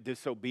tolerate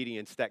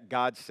disobedience that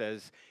God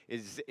says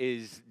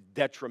is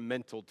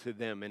detrimental to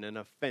them and an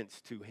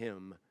offense to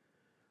Him.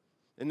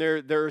 And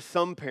there are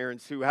some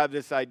parents who have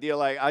this idea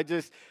like, I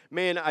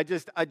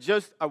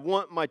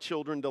want my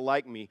children to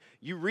like me.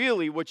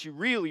 What you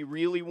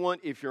really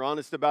want, if you're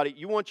honest about it,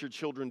 you want your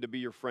children to be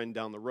your friend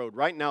down the road.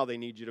 Right now, they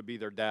need you to be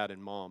their dad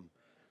and mom.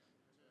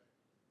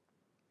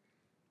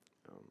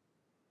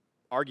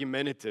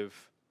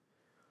 Argumentative,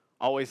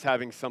 always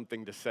having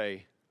something to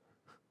say,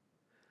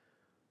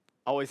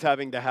 always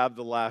having to have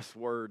the last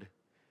word,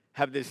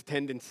 have this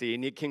tendency,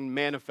 and it can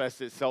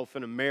manifest itself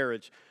in a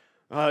marriage.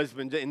 A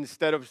husband,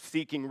 instead of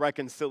seeking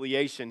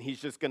reconciliation, he's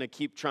just going to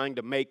keep trying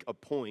to make a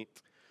point.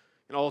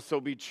 And also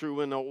be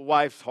true in a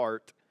wife's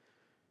heart.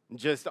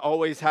 Just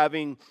always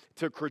having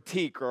to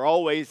critique or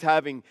always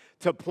having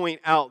to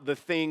point out the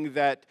thing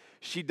that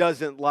she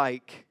doesn't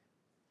like.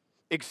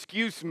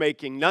 Excuse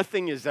making,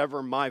 nothing is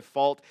ever my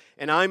fault,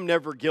 and I'm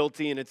never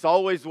guilty, and it's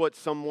always what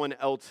someone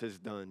else has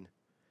done.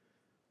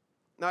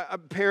 Now,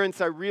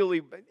 parents, I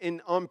really,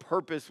 on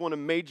purpose, want to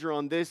major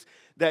on this,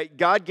 that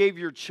God gave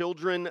your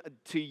children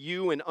to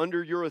you and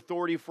under your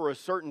authority for a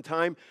certain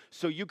time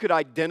so you could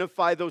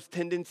identify those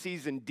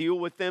tendencies and deal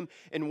with them.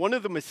 And one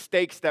of the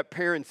mistakes that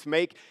parents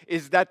make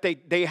is that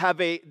they have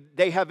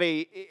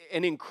an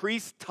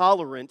increased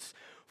tolerance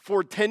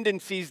for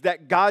tendencies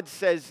that God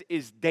says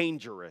is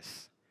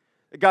dangerous.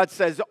 God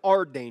says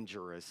are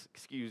dangerous,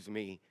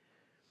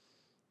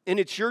 And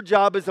it's your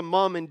job as a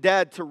mom and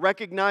dad to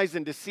recognize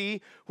and to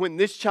see when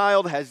this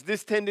child has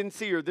this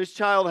tendency or this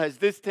child has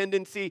this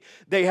tendency,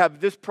 they have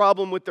this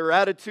problem with their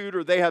attitude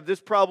or they have this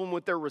problem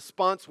with their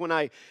response when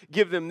I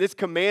give them this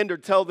command or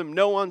tell them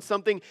no on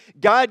something.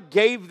 God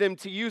gave them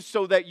to you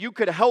so that you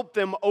could help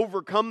them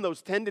overcome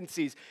those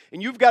tendencies.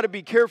 And you've got to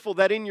be careful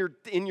that in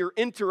your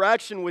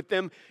interaction with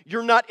them,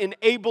 you're not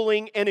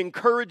enabling and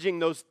encouraging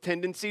those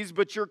tendencies,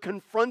 but you're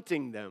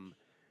confronting them.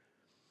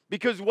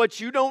 Because what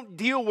you don't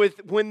deal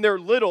with when they're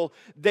little,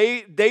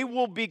 they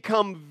will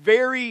become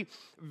very,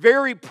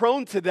 very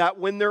prone to that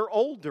when they're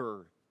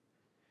older.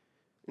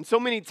 And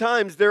so many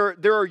times there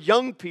are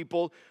young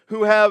people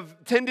who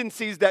have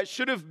tendencies that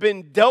should have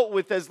been dealt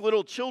with as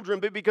little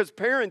children, but because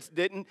parents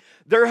didn't,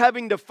 they're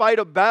having to fight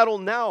a battle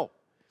now.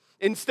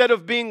 Instead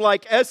of being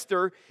like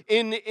Esther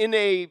in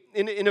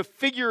a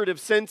figurative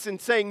sense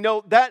and saying,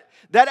 no, that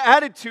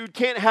attitude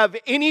can't have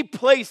any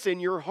place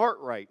in your heart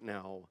right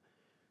now.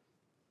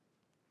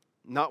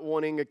 Not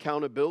wanting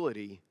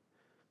accountability,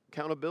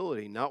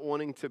 not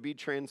wanting to be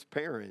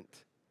transparent.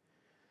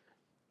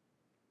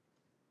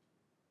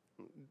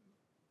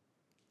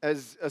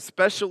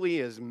 Especially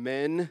as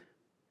men,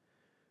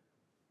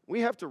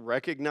 we have to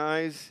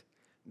recognize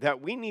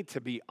that we need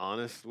to be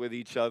honest with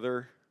each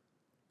other.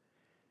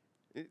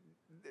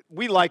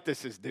 We like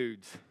this as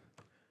dudes.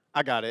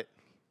 I got it.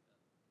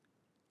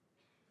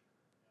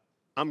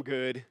 I'm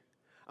good.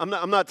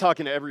 I'm not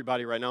talking to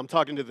everybody right now. I'm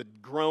talking to the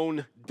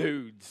grown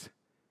dudes.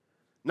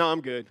 No,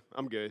 I'm good.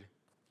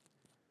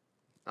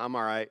 I'm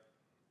all right.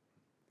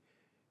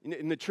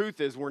 And the truth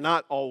is, we're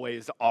not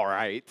always all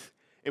right,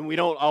 and we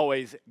don't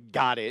always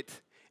got it,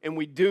 and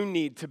we do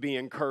need to be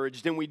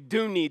encouraged, and we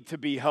do need to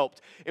be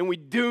helped, and we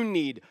do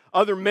need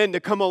other men to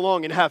come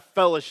along and have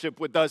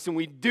fellowship with us, and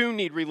we do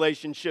need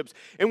relationships,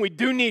 and we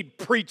do need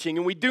preaching,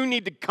 and we do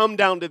need to come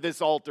down to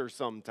this altar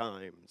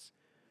sometimes.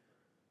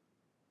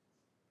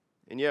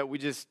 And yet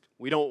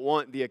we don't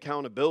want the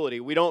accountability.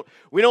 We don't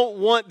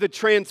want the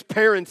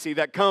transparency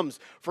that comes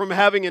from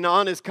having an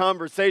honest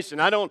conversation.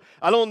 I don't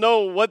know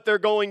what they're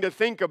going to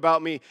think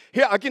about me.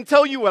 Here, I can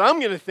tell you what I'm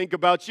going to think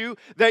about you,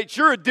 that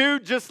you're a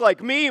dude just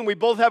like me and we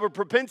both have a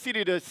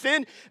propensity to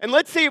sin. And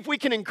let's see if we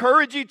can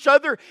encourage each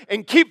other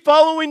and keep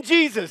following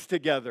Jesus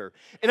together.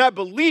 And I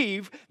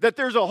believe that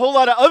there's a whole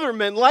lot of other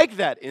men like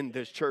that in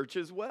this church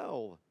as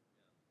well.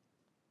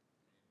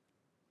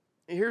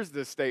 Here's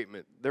the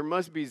statement. There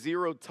must be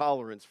zero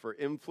tolerance for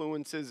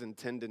influences and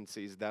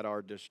tendencies that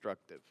are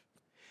destructive.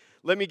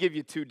 Let me give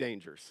you two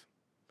dangers.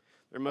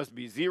 There must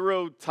be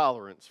zero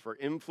tolerance for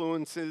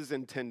influences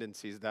and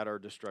tendencies that are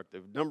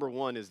destructive. Number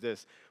one is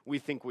this: we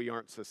think we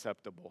aren't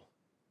susceptible.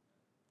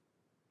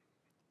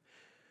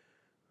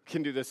 We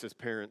can do this as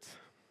parents.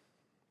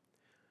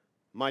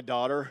 My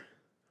daughter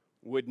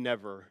would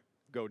never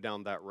go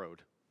down that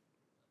road.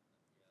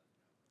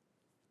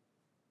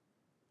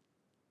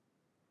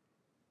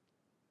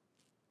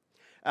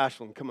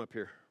 Ashlyn, come up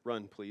here.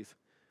 Run, please.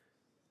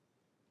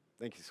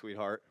 Thank you,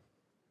 sweetheart.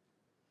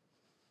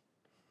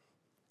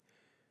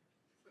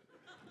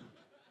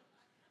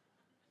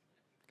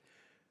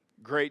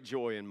 Great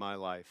joy in my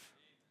life.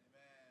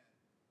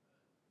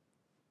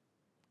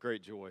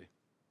 Great joy.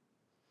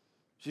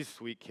 She's a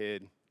sweet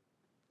kid.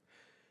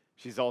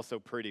 She's also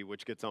pretty,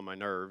 which gets on my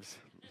nerves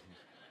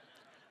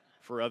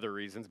for other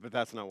reasons, but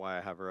that's not why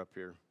I have her up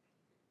here.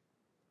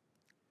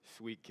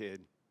 Sweet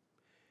kid.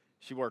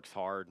 She works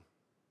hard.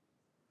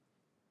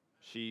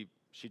 She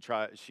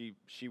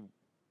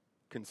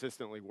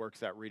consistently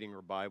works at reading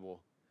her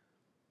Bible.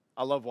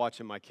 I love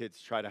watching my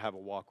kids try to have a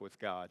walk with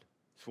God.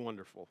 It's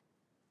wonderful.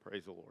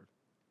 Praise the Lord.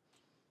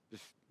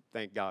 Just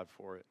thank God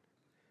for it.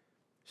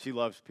 She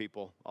loves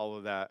people, all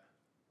of that.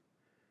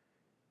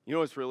 You know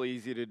what's really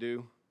easy to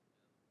do?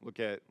 Look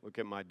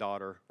at my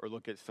daughter, or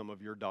look at some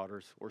of your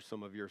daughters or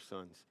some of your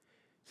sons.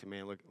 Say,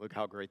 man, look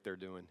how great they're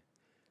doing.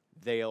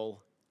 They'll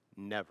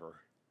never.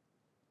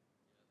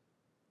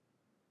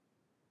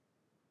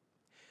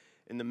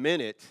 And the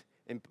minute,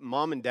 and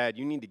mom and dad,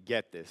 you need to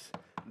get this.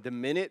 The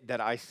minute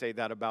that I say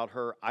that about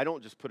her, I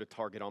don't just put a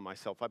target on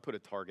myself. I put a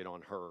target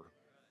on her.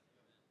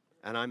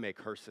 And I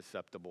make her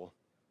susceptible.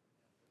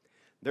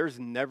 There's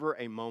never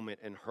a moment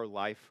in her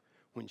life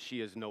when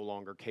she is no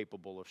longer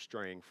capable of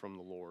straying from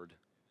the Lord.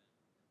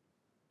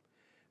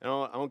 And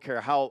I don't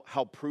care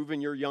how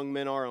proven your young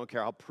men are. I don't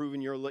care how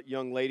proven your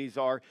young ladies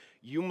are.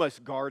 You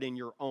must guard in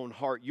your own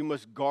heart. You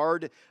must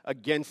guard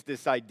against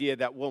this idea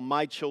that, well,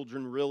 my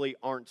children really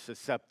aren't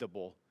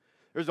susceptible.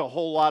 There's a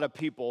whole lot of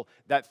people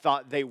that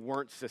thought they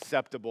weren't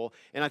susceptible.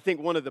 And I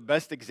think one of the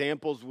best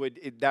examples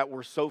that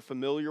we're so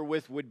familiar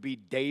with would be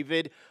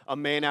David, a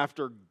man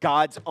after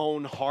God's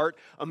own heart,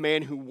 a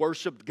man who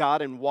worshiped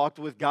God and walked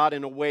with God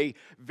in a way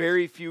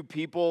very few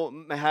people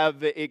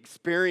have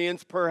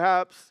experienced,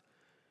 perhaps.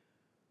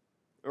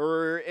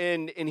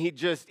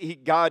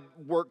 God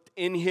worked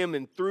in him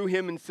and through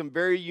him in some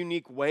very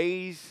unique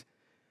ways.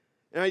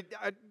 And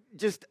I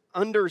just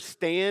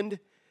understand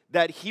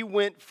that he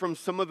went from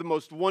some of the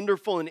most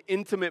wonderful and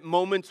intimate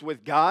moments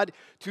with God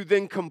to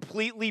then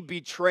completely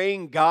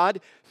betraying God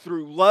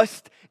through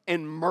lust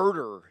and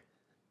murder.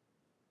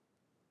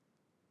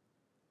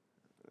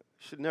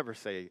 Should never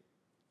say,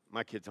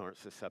 my kids aren't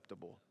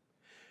susceptible.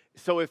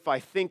 So if I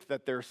think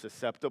that they're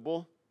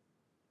susceptible,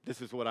 this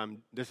is what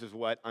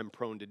I'm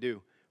prone to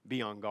do.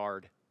 Be on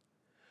guard.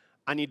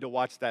 I need to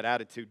watch that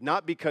attitude,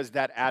 not because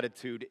that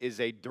attitude is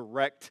a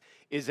direct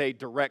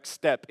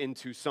step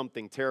into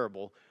something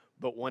terrible,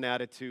 but one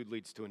attitude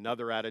leads to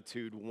another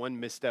attitude, one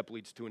misstep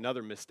leads to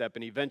another misstep,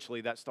 and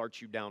eventually that starts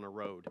you down a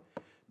road.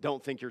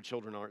 Don't think your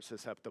children aren't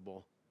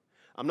susceptible.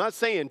 I'm not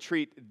saying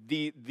treat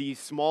the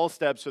small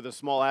steps or the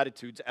small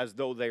attitudes as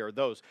though they are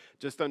those.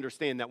 Just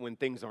understand that when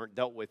things aren't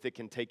dealt with, it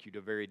can take you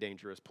to very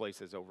dangerous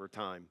places over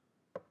time.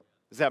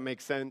 Does that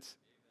make sense?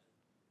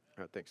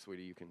 All right, thanks,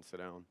 sweetie. You can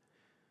sit down.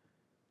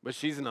 But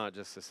she's not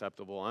just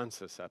susceptible. I'm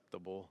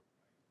susceptible.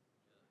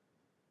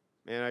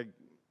 Man,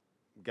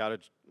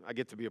 I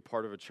get to be a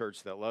part of a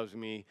church that loves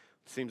me.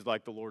 Seems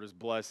like the Lord is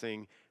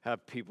blessing.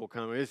 Have people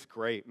come. It's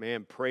great,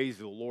 man. Praise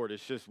the Lord.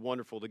 It's just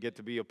wonderful to get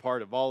to be a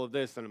part of all of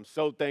this, and I'm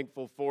so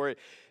thankful for it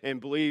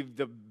and believe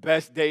the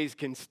best days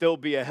can still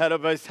be ahead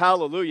of us.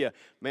 Hallelujah.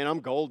 Man,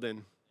 I'm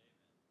golden.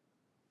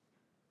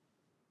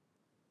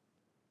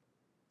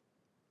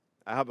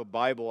 I have a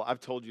Bible. I've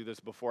told you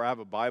this before. I have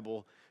a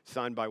Bible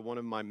signed by one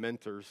of my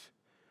mentors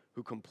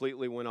who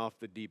completely went off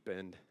the deep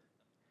end.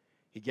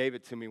 He gave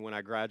it to me when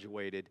I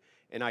graduated,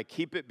 and I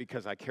keep it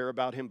because I care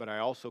about him, but I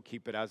also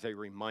keep it as a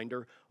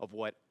reminder of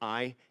what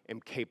I am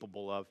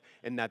capable of,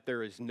 and that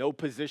there is no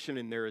position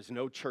and there is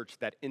no church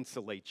that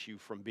insulates you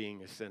from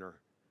being a sinner.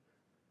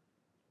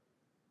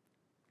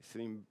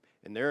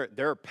 And there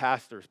are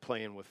pastors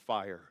playing with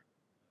fire.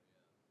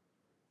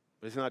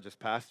 But it's not just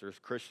pastors,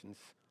 Christians.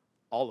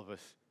 All of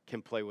us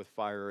can play with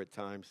fire at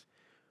times.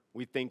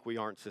 We think we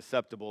aren't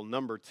susceptible.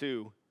 Number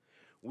two,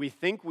 we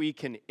think we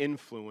can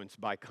influence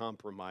by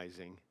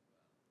compromising.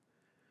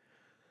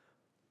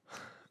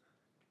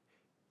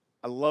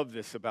 I love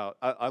this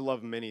I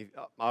love many,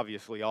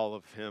 obviously all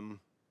of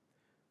him,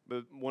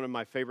 but one of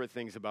my favorite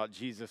things about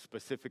Jesus,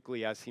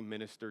 specifically as he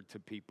ministered to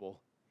people,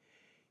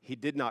 he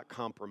did not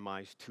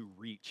compromise to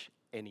reach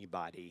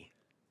anybody.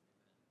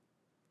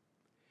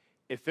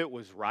 If it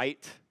was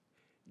right,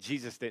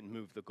 Jesus didn't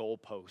move the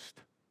goalpost.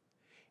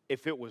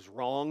 If it was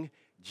wrong,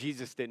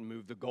 Jesus didn't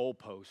move the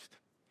goalpost.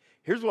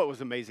 Here's what was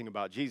amazing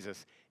about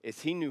Jesus,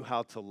 is he knew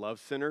how to love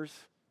sinners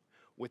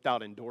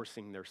without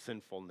endorsing their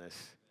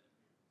sinfulness.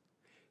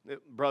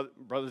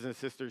 Brothers and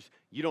sisters,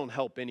 you don't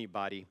help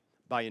anybody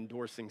by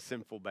endorsing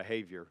sinful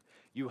behavior.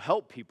 You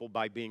help people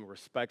by being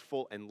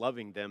respectful and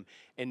loving them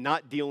and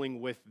not dealing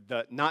with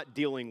the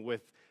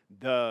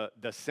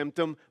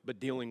symptom, but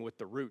dealing with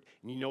the root.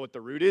 And you know what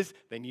the root is?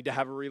 They need to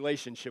have a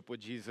relationship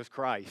with Jesus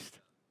Christ.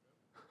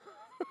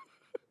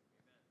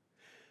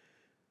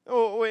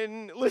 Oh,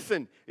 and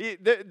listen,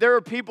 there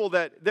are people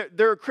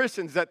there are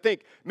Christians that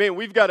think, man,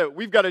 we've got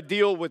to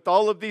deal with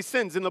all of these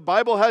sins. And the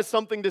Bible has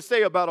something to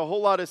say about a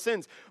whole lot of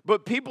sins.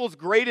 But people's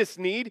greatest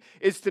need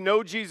is to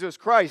know Jesus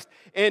Christ.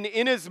 And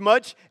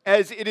inasmuch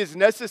as it is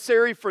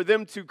necessary for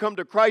them to come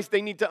to Christ,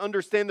 they need to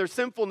understand their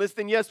sinfulness.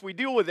 Then yes, we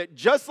deal with it,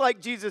 just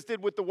like Jesus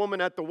did with the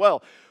woman at the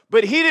well.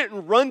 But he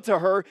didn't run to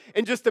her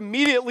and just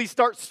immediately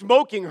start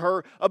smoking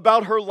her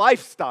about her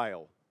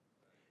lifestyle.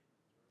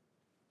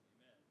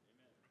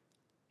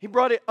 He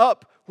brought it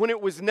up when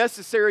it was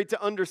necessary to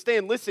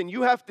understand, listen,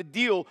 you have to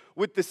deal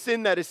with the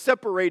sin that is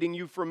separating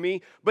you from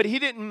me. But he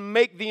didn't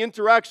make the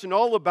interaction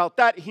all about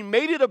that. He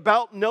made it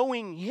about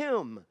knowing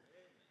him.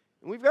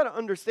 And we've got to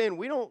understand,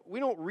 we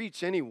don't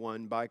reach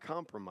anyone by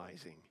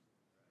compromising.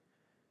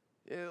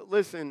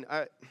 Listen,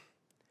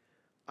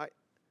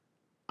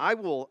 I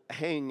will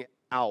hang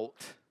out.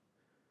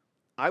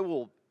 I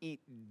will eat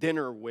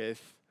dinner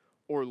with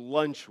or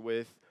lunch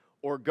with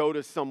or go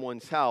to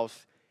someone's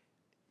house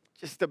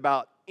just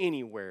about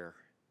anywhere.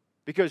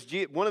 Because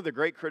one of the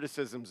great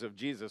criticisms of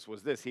Jesus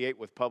was this: he ate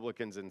with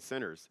publicans and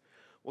sinners.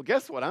 Well,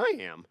 guess what I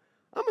am?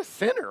 I'm a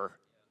sinner.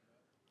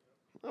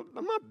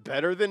 I'm not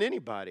better than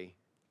anybody.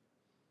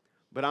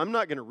 But I'm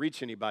not going to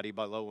reach anybody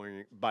by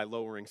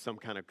lowering some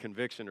kind of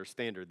conviction or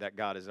standard that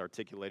God has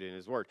articulated in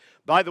his word.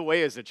 By the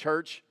way, as a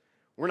church,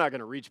 we're not going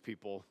to reach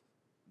people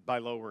by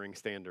lowering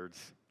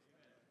standards.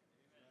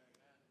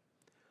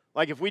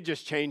 Like if we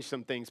just change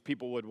some things,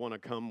 people would want to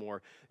come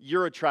more.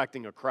 You're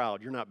attracting a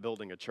crowd. You're not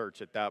building a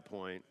church at that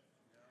point.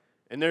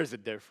 And there's a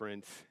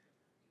difference.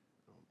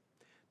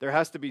 There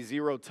has to be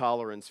zero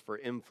tolerance for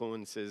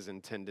influences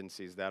and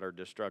tendencies that are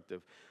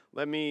destructive.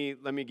 Let me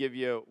give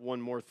you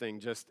one more thing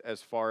just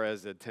as far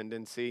as a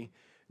tendency.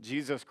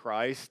 Jesus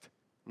Christ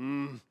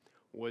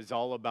was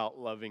all about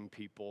loving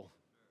people.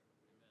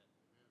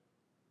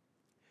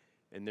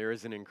 And there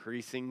is an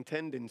increasing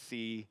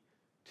tendency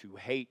to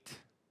hate.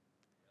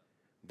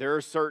 There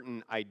are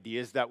certain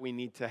ideas that we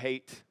need to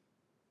hate,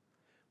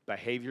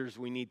 behaviors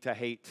we need to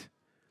hate,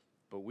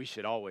 but we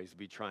should always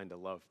be trying to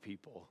love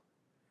people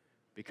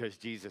because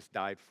Jesus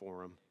died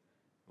for them.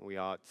 We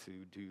ought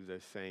to do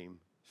the same.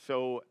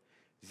 So,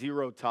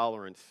 zero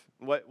tolerance.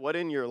 What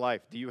in your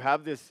life? Do you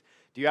have this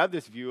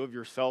view of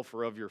yourself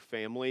or of your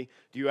family?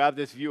 Do you have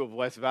this view of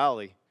West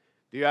Valley?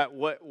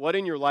 What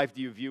in your life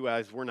do you view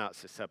as we're not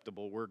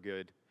susceptible, we're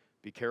good?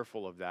 Be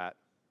careful of that.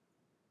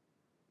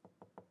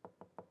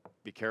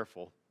 Be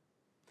careful.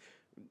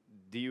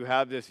 Do you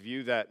have this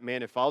view that,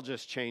 man, if I'll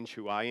just change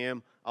who I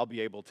am, I'll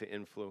be able to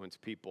influence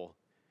people?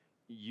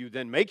 You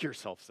then make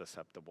yourself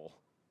susceptible.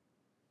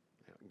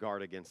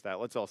 Guard against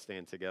that. Let's all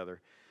stand together.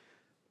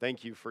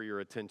 Thank you for your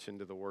attention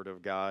to the Word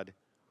of God.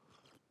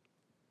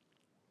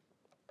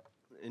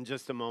 In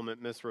just a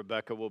moment, Miss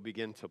Rebecca will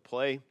begin to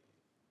play,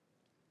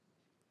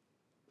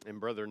 and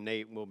Brother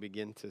Nate will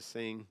begin to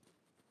sing.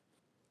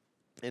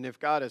 And if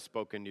God has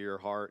spoken to your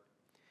heart,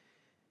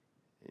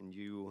 and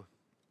you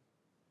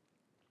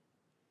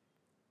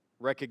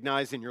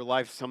recognize in your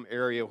life some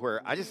area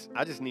where I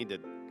just need to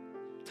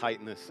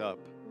tighten this up.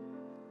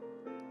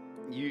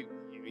 You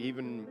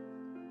even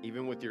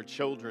with your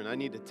children, I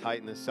need to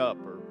tighten this up,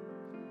 or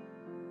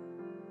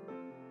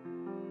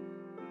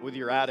with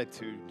your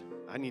attitude,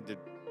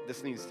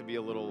 this needs to be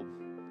a little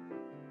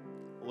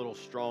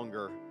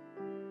stronger.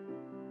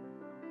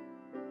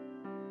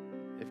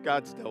 If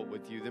God's dealt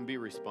with you, then be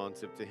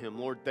responsive to him.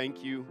 Lord,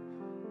 thank you.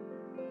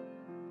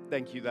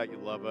 Thank you that you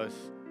love us.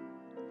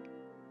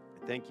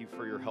 Thank you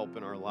for your help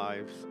in our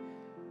lives.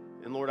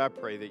 And Lord, I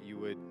pray that you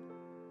would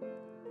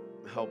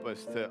help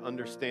us to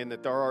understand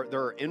that there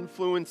are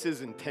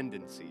influences and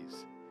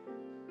tendencies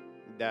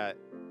that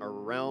are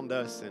around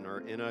us and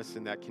are in us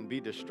and that can be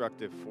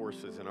destructive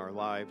forces in our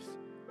lives.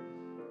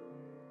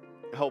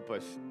 Help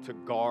us to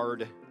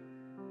guard,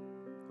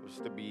 help us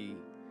to be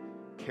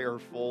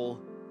careful,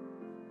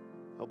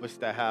 help us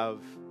to have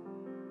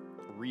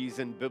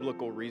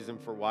biblical reason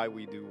for why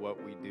we do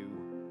what we do.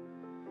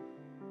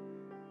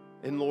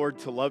 And Lord,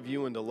 to love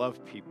you and to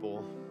love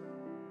people.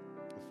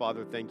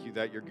 Father, thank you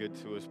that you're good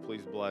to us.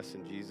 Please bless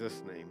in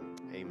Jesus' name.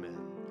 Amen.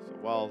 So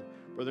while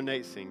Brother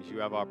Nate sings, you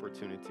have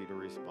opportunity to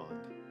respond.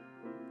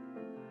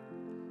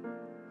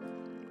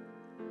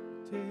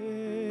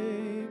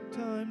 Take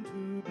time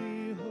to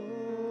be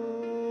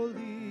holy.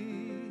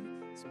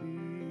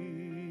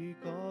 Speak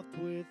oft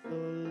with the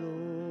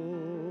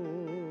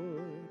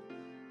Lord.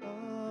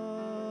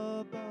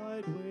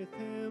 Abide with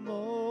him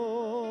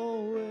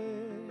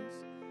always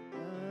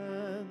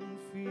and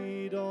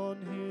feed on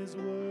his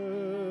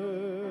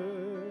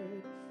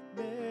word.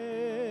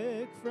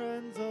 Make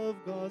friends of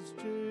God's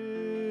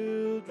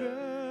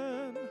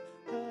children.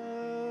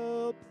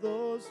 Help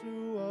those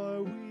who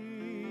are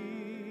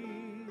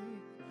weak.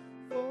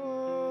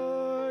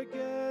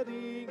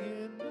 Forgetting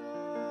in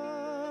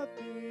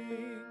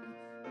nothing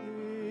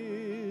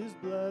his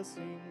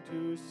blessing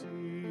to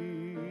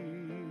seek.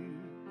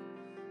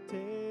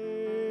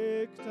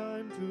 Take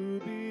time to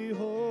be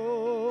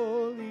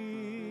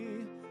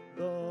holy.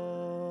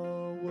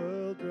 The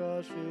world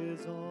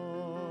rushes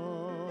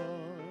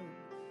on.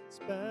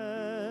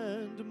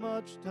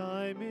 much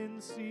time in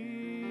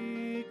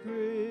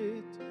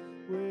secret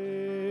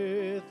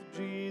with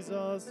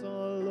Jesus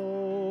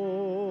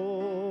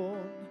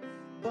alone.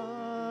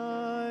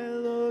 By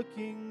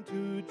looking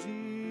to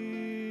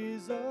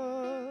Jesus,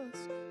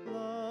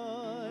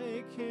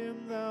 like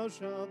him thou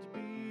shalt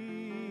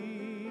be.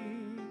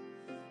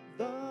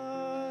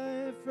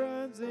 Thy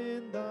friends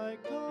in thy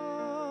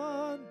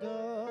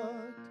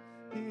conduct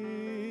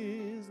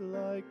his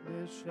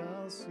likeness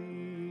shall see.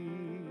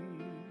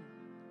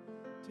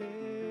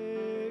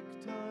 Take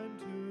time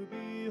to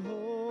be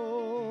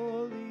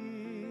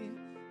holy,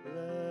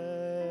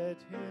 let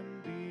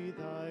him be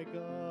thy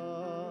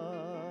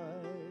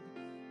guide,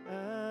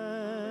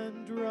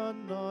 and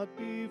run not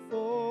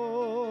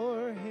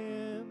before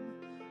him,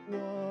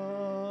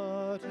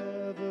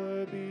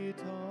 whatever betide.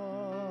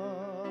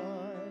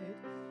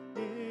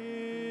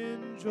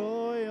 In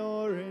joy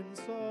or in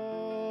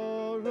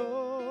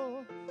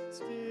sorrow,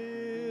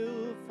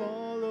 still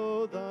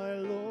follow thy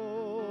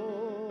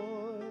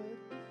Lord,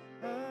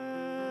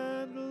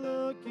 and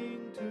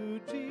looking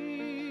to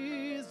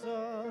Jesus,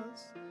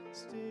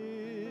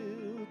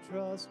 still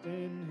trust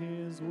in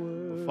his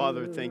word. Well,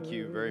 Father, thank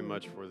you very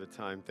much for the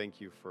time.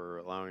 Thank you for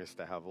allowing us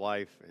to have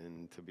life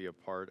and to be a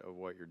part of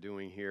what you're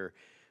doing here.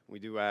 We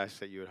do ask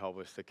that you would help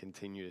us to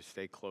continue to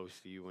stay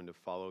close to you and to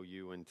follow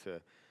you and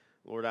to,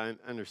 Lord, I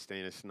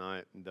understand it's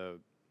not the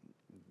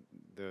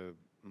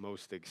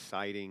most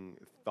exciting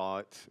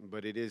thought,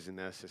 but it is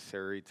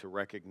necessary to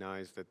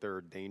recognize that there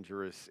are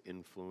dangerous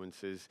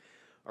influences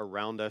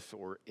around us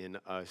or in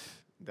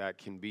us that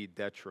can be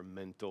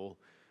detrimental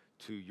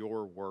to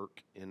your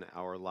work in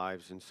our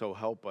lives. And so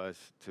help us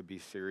to be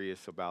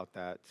serious about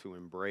that, to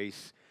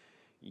embrace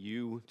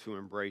you, to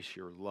embrace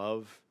your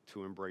love,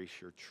 to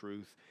embrace your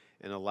truth,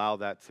 and allow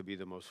that to be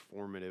the most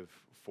formative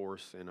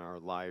force in our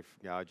life.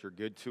 God, you're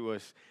good to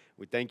us.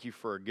 We thank you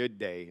for a good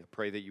day. I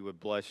pray that you would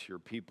bless your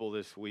people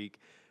this week.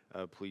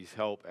 Please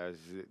help as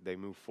they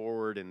move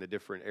forward in the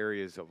different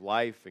areas of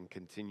life and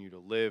continue to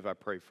live. I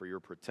pray for your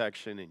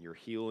protection and your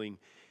healing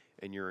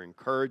and your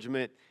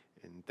encouragement.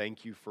 And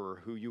thank you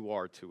for who you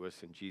are to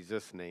us. In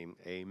Jesus' name,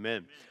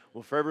 amen.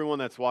 Well, for everyone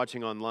that's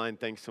watching online,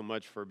 thanks so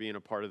much for being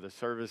a part of the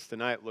service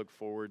tonight. Look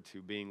forward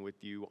to being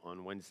with you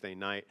on Wednesday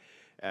night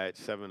at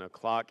 7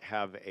 o'clock.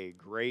 Have a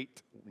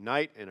great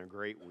night and a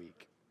great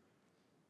week.